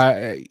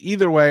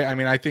 Either way, I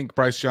mean, I think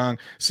Bryce Young,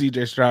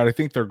 CJ Stroud, I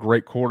think they're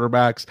great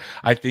quarterbacks.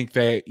 I think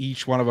that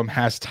each one of them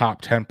has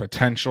top 10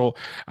 potential.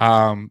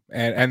 I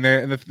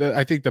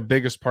think the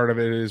biggest part of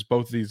it is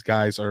both of these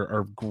guys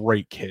are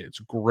great kids,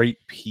 great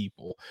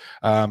people.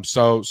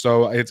 So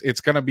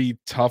it's going to be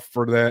tough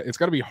for them. It's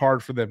going to be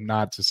hard for them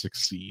not to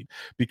succeed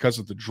because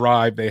of the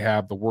drive they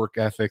have, the work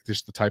ethic,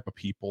 just the type of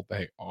people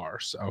they are.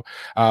 So,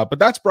 but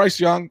that's Bryce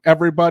Young,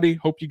 everybody.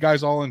 Hope you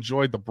guys all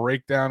enjoyed the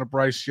breakdown of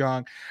Bryce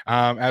Young.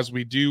 As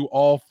we do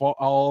all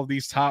of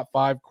these top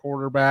 5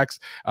 quarterbacks.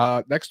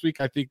 Next week,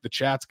 I think the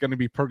chat's going to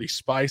be pretty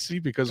spicy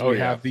because we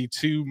have the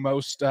 2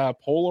 most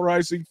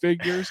polarizing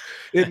figures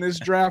in this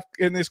draft,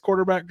 in this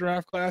quarterback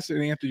draft class,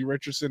 and Anthony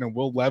Richardson and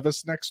Will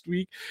Levis next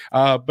week.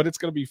 But it's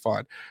going to be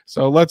fun.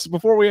 So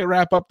before we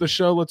wrap up the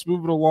show, let's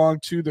move it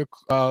along to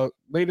the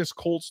latest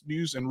Colts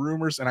news and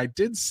rumors. And I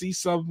did see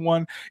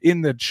someone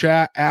in the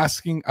chat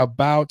asking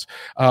about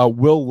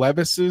Will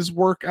Levis's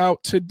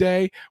workout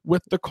today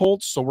with the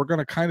Colts. So we're going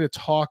to kind of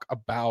talk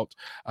about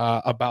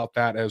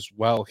that as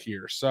well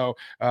here. So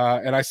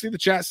and I see the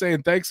chat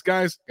saying, thanks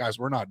guys,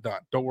 we're not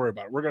done, don't worry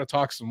about it, we're going to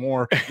talk some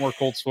more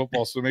Colts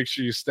football, so make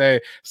sure you stay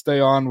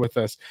on with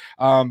us.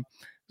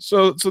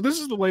 So this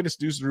is the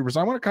latest news and rumors.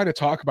 I want to kind of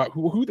talk about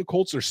who the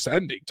Colts are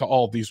sending to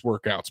all these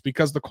workouts,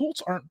 because the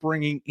Colts aren't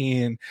bringing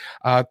in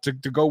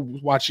to go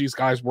watch these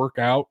guys work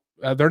out.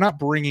 They're not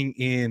bringing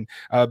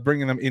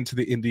them into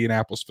the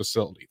Indianapolis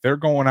facility. They're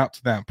going out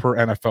to them per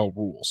NFL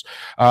rules.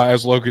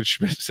 As Logan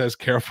Schmidt says,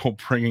 careful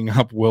bringing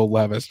up Will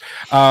Levis.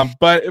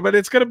 But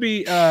it's going to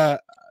be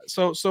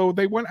so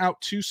they went out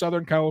to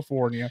Southern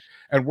California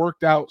and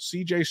worked out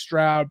CJ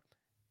Stroud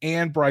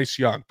and Bryce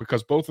Young,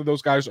 because both of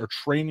those guys are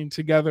training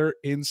together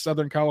in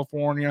Southern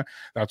California.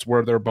 That's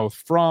where they're both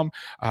from.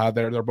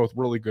 They're both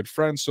really good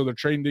friends, so they're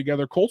training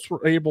together. Colts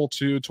were able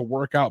to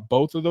work out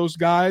both of those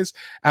guys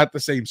at the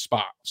same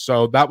spot,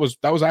 so that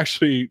was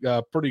actually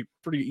pretty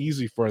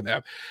easy for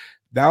them.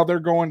 Now they're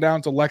going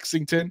down to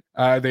Lexington.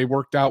 They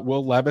worked out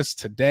Will Levis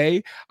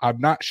today. I'm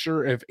not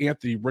sure if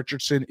Anthony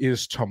Richardson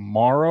is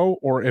tomorrow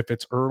or if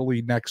it's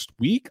early next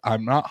week.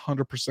 I'm not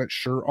 100%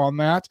 sure on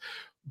that.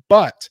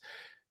 But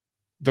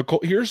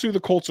here's who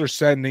the Colts are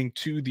sending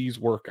to these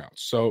workouts.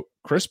 So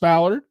Chris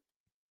Ballard,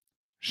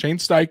 Shane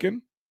Steichen,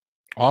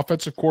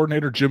 offensive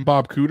coordinator Jim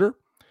Bob Cooter,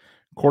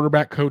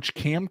 quarterback coach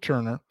Cam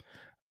Turner,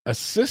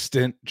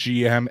 assistant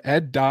GM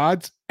Ed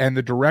Dodds, and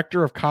the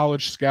director of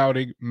college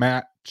scouting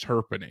Matt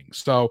Turpening.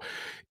 So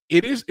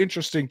it is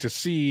interesting to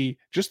see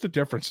just the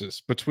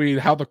differences between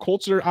how the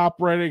Colts are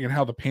operating and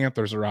how the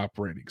Panthers are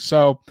operating.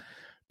 So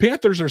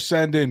Panthers are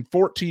sending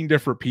 14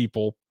 different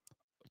people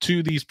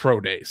to these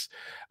pro days,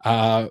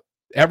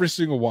 every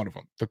single one of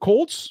them. The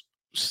Colts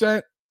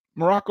sent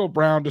Morocco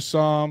Brown to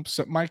some,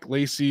 sent Mike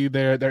Lacey,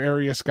 their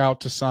area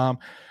scout, to some.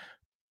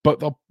 But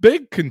the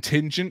big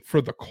contingent for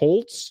the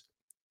Colts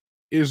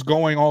is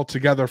going all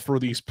together for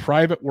these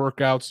private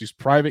workouts, these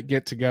private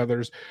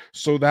get-togethers,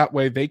 so that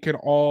way they can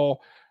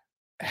all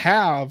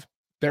have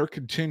their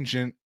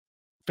contingent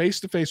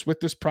face-to-face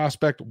with this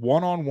prospect,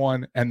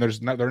 one-on-one, and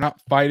they're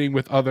not fighting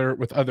with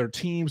other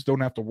teams,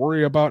 don't have to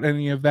worry about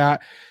any of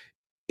that.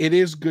 It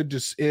is good to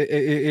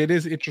it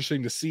is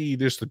interesting to see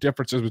just the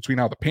differences between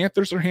how the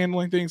Panthers are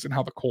handling things and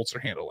how the Colts are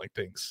handling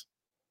things.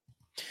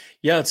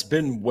 Yeah, it's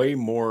been way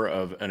more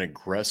of an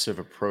aggressive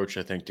approach,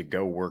 I think, to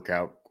go work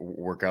out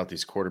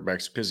these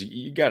quarterbacks, because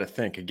you got to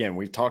think, again,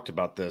 we've talked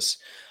about this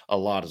a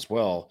lot as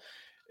well.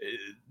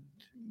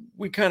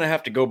 We kind of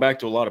have to go back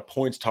to a lot of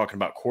points talking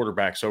about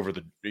quarterbacks over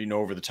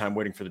the time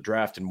waiting for the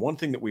draft. And one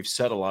thing that we've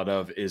said a lot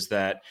of is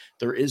that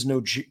there is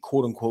no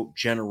quote unquote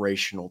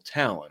generational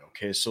talent.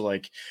 Okay. So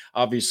like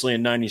obviously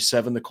in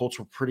 97, the Colts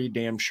were pretty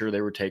damn sure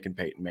they were taking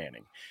Peyton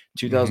Manning.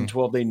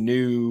 2012, they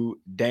knew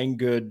dang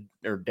good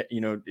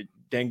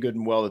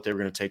and well that they were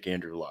going to take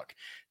Andrew Luck.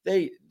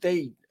 They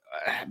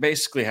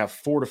basically have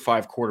 4 to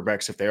 5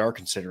 quarterbacks, if they are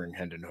considering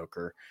Hendon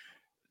Hooker,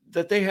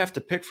 that they have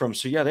to pick from.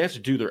 So yeah, they have to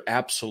do their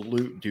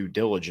absolute due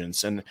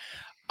diligence. And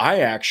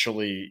I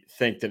actually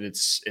think that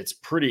it's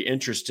pretty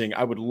interesting.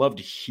 I would love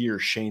to hear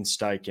Shane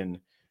Steichen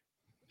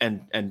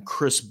and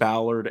Chris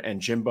Ballard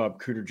and Jim Bob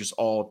Cooter just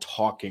all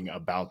talking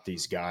about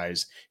these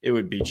guys. It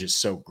would be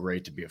just so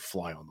great to be a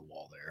fly on the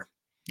wall there.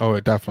 Oh,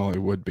 it definitely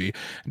would be.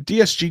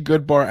 DSG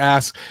Goodbar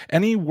asks,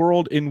 any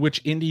world in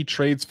which Indy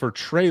trades for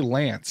Trey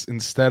Lance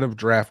instead of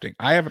drafting?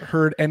 I haven't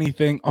heard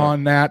anything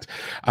on that.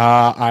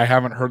 I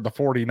haven't heard the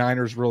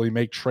 49ers really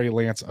make Trey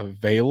Lance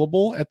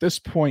available at this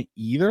point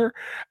either.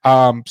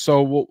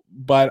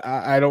 But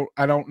I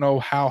don't know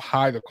how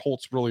high the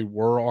Colts really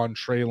were on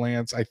Trey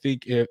Lance. I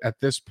think at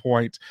this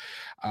point,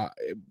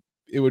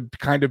 it would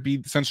kind of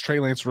be, since Trey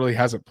Lance really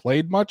hasn't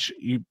played much,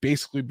 you'd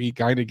basically be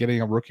kind of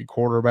getting a rookie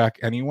quarterback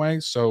anyway.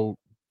 So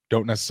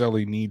don't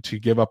necessarily need to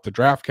give up the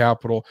draft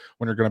capital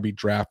when you're going to be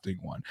drafting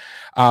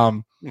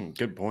one.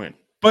 Good point.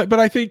 But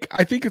I think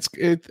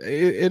it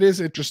is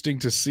interesting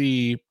to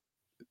see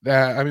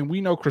that. I mean, we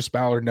know Chris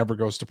Ballard never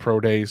goes to pro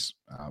days.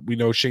 We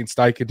know Shane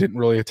Steichen didn't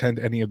really attend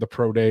any of the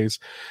pro days,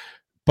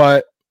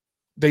 but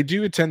they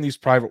do attend these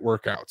private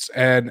workouts,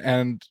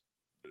 and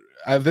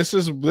this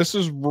is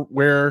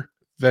where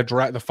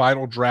the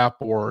final draft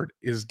board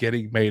is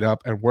getting made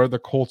up, and where the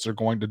Colts are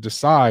going to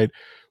decide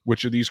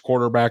which of these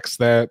quarterbacks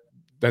that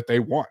they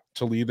want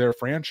to lead their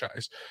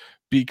franchise.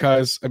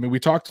 Because, I mean, we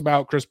talked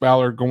about Chris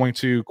Ballard going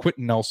to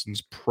Quentin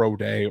Nelson's pro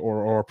day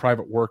or a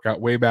private workout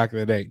way back in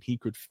the day. He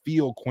could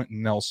feel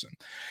Quentin Nelson.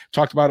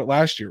 Talked about it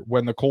last year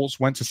when the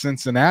Colts went to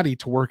Cincinnati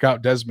to work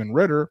out Desmond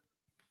Ridder.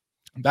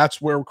 That's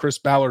where Chris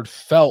Ballard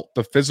felt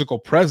the physical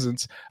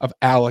presence of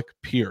Alec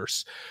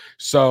Pierce.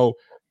 So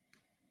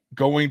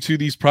going to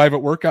these private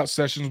workout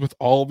sessions with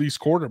all these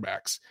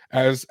quarterbacks,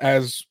 as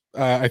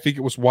I think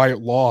it was Wyatt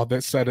Law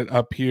that set it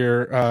up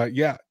here.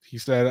 He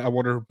said, I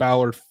wonder if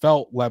Ballard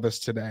felt Levis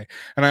today.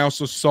 And I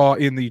also saw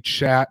in the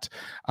chat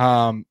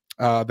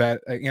that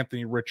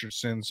Anthony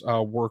Richardson's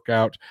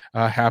workout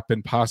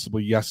happened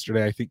possibly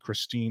yesterday. I think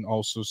Christine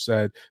also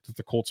said that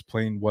the Colts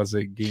plane was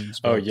a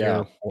Gainesville. Oh, yeah.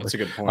 Airport. That's a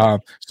good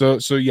point.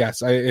 So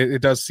yes,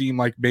 it does seem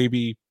like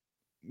maybe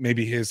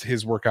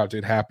his workout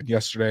did happen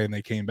yesterday and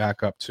they came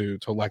back up to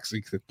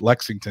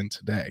Lexington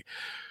today.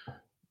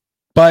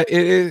 But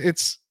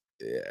it's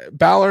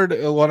Ballard,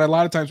 a lot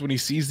of times when he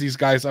sees these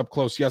guys up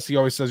close, yes, he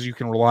always says you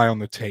can rely on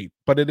the tape,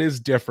 but it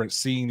is different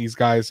seeing these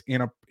guys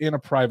in a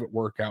private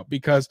workout,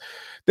 because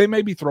they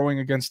may be throwing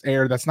against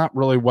air. That's not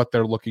really what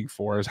they're looking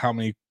for, is how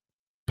many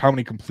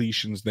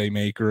completions they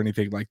make or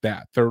anything like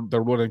that. They're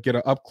going to get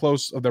up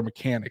close of their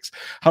mechanics.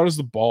 How does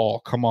the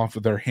ball come off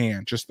of their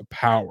hand? Just the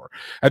power.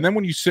 And then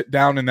when you sit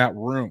down in that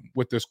room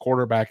with this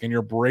quarterback and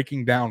you're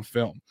breaking down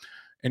film,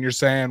 and you're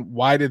saying,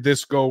 why did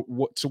this go?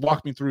 So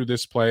walk me through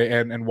this play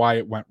and why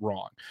it went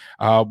wrong.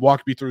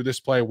 Walk me through this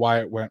play, why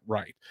it went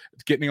right.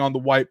 Getting on the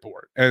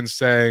whiteboard and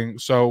saying,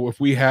 so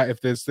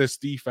if there's this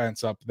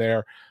defense up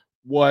there,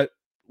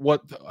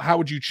 how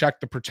would you check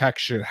the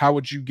protection? How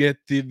would you get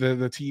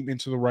the team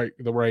into the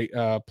right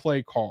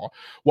play call?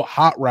 What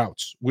hot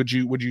routes would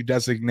you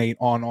designate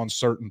on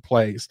certain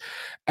plays?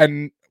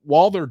 And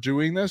while they're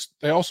doing this,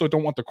 they also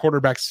don't want the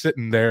quarterback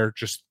sitting there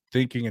just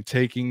thinking and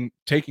taking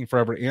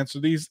forever to answer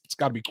these. It's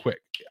got to be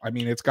quick. I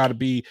mean, it's got to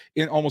be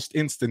almost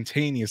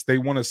instantaneous. They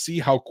want to see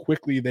how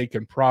quickly they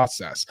can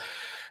process.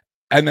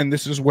 And then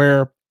this is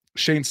where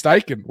Shane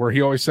Steichen, where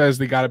he always says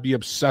they got to be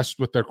obsessed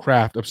with their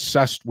craft,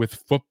 obsessed with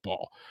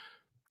football.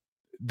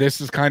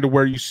 This is kind of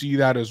where you see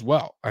that as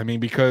well. I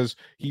mean, because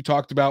he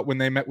talked about when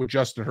they met with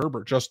Justin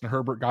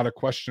Herbert got a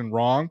question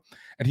wrong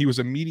and he was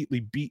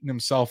immediately beating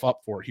himself up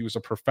for it. He was a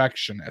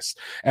perfectionist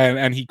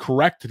and he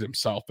corrected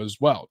himself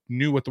as well.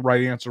 Knew what the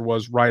right answer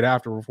was right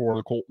after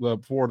before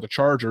the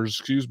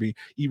Chargers,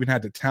 even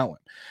had to tell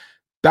him.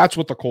 That's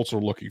what the Colts are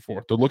looking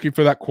for. They're looking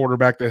for that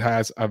quarterback that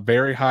has a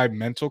very high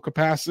mental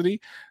capacity,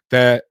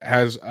 that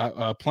has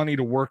plenty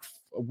to work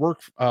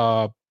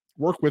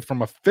with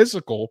from a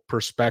physical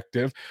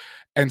perspective,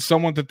 and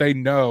someone that they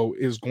know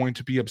is going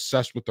to be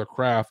obsessed with their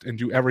craft and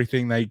do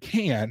everything they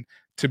can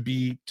to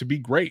be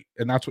great.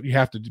 And that's what you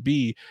have to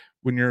be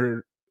when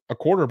you're a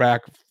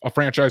quarterback, a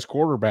franchise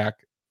quarterback,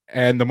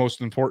 and the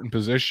most important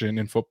position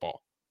in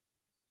football.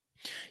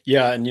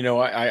 Yeah, and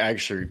I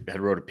actually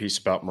had wrote a piece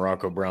about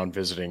Morocco Brown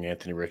visiting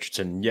Anthony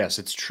Richardson. Yes,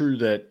 it's true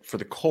that for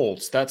the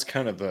Colts, that's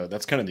kind of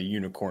the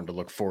unicorn to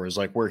look for, is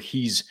like where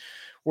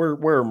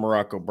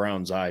Morocco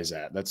Brown's eyes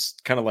at. That's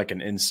kind of like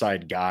an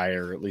inside guy,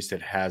 or at least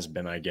it has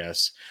been, I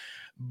guess.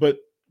 But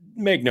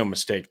make no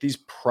mistake, these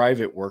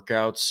private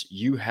workouts,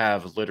 you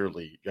have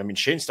literally, I mean,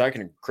 Shane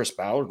Steichen and Chris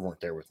Ballard weren't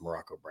there with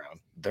Morocco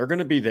Brown. They're going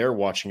to be there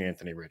watching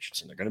Anthony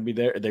Richardson. They're going to be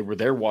there. They were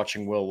there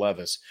watching Will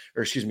Levis,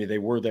 they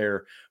were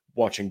there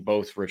watching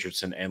both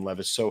Richardson and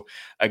Levis. So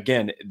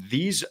again,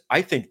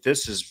 I think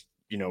this is,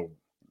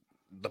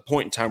 the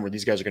point in time where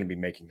these guys are going to be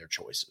making their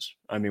choices.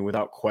 I mean,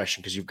 without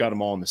question, because you've got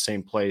them all in the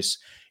same place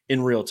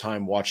in real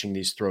time, watching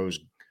these throws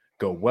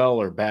go well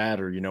or bad,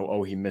 or,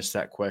 he missed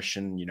that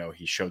question.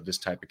 He showed this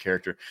type of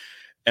character.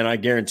 And I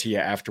guarantee you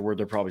afterward,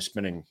 they're probably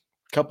spending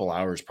a couple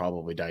hours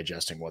probably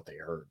digesting what they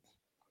heard.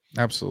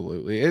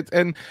 Absolutely.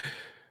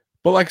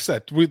 But like I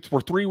said, we're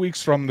 3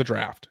 weeks from the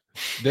draft.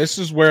 This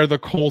is where the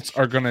Colts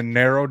are going to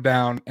narrow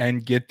down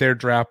and get their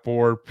draft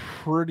board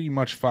pretty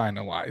much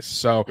finalized.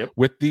 So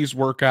with these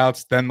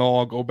workouts, then they'll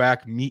all go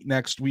back, meet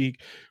next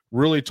week,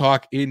 really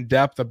talk in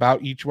depth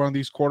about each one of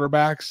these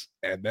quarterbacks,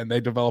 and then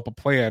they develop a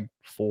plan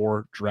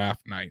for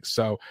draft night.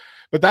 So,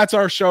 but that's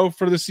our show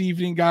for this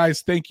evening,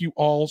 guys. Thank you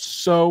all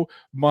so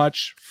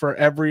much for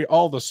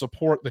all the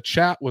support. The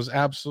chat was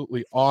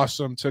absolutely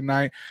awesome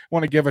tonight. I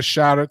want to give a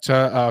shout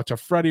out to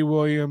Freddie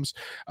Williams,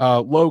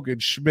 Logan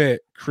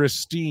Schmidt,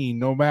 Christine,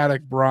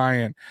 Nomadic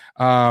Brian,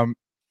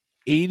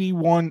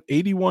 81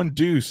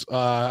 Deuce.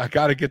 I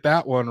got to get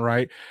that one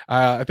right.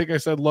 I think I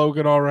said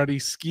Logan already.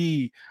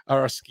 Sky,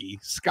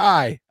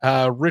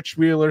 Rich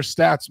Wheeler,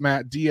 Stats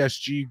Matt,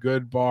 DSG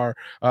Good Bar.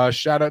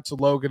 Shout out to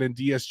Logan and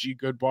DSG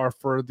Good Bar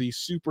for the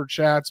super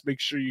chats. Make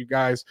sure you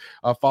guys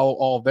follow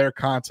all of their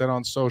content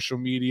on social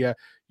media.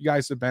 You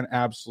guys have been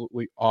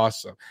absolutely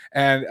awesome.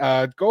 And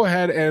go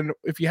ahead, and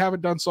if you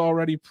haven't done so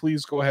already,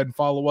 please go ahead and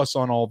follow us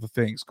on all the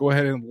things. Go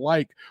ahead and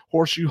like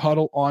Horseshoe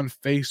Huddle on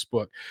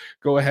Facebook.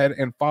 Go ahead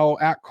and follow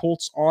at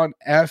Colts on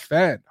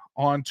FN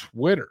on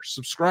Twitter.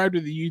 Subscribe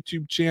to the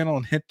YouTube channel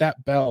and hit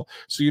that bell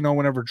so you know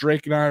whenever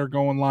Drake and I are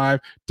going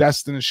live,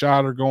 Destin and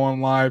Shot are going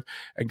live.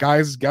 And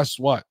guys, guess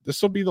what?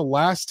 This will be the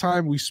last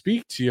time we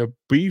speak to you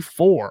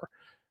before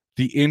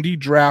the Indy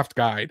Draft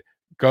Guide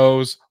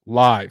goes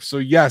live. So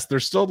yes,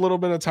 there's still a little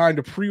bit of time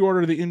to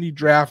pre-order the Indy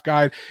Draft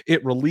Guide.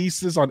 It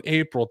releases on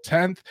April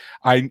 10th.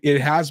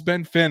 It has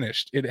been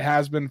finished.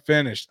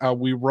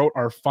 We wrote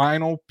our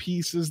final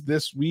pieces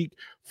this week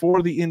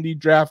for the Indy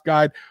Draft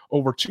Guide.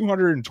 Over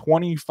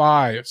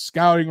 225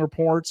 scouting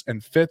reports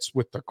and fits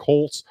with the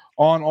Colts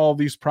on all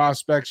these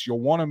prospects. You'll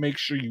want to make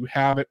sure you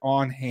have it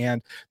on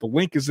hand. The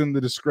link is in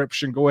the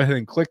description. Go ahead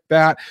and click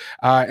that,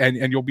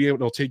 and you'll be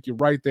able to take you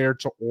right there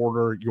to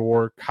order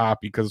your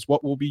copy, because it's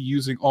what we'll be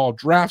using all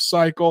draft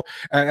cycle,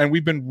 and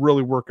we've been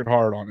really working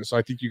hard on it. So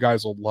I think you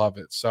guys will love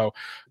it. So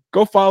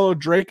go follow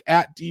Drake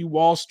at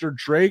DWalster.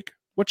 Drake,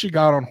 what you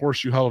got on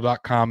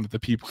horseshoehuddle.com that the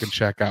people can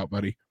check out,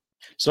 buddy?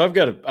 So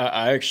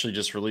I actually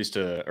just released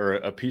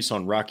a piece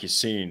on Rocky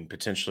Scene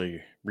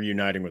potentially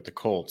reuniting with the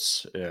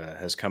Colts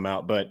has come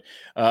out. But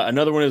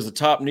another one is the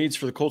top needs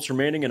for the Colts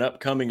remaining and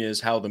upcoming is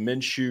how the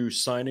Minshew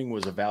signing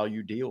was a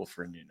value deal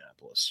for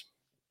Indianapolis.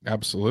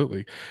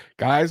 Absolutely.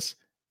 Guys,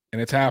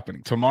 and it's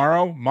happening.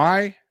 Tomorrow,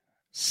 my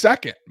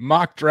second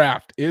mock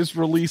draft is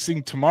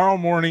releasing tomorrow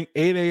morning,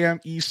 8 a.m.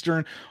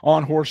 Eastern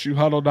on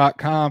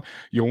horseshoehuddle.com.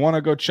 You'll want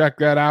to go check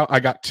that out.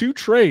 I got two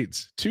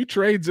trades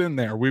in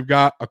there. We've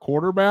got a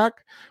quarterback,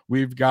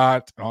 we've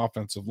got an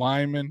offensive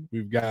lineman,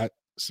 we've got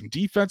some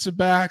defensive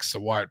backs, a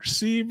wide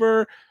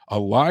receiver, a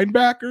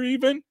linebacker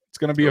even. It's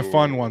going to be a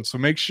fun one. So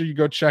make sure you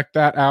go check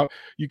that out.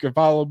 You can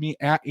follow me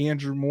at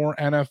Andrew Moore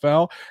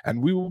NFL,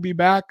 and we will be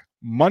back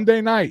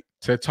Monday night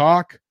to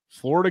talk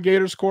Florida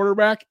Gators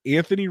quarterback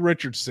Anthony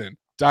Richardson,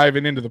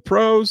 diving into the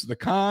pros, the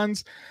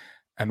cons,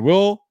 and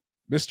will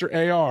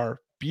Mr. AR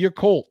be a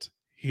Colt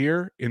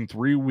here in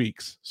 3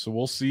 weeks? So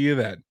we'll see you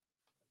then.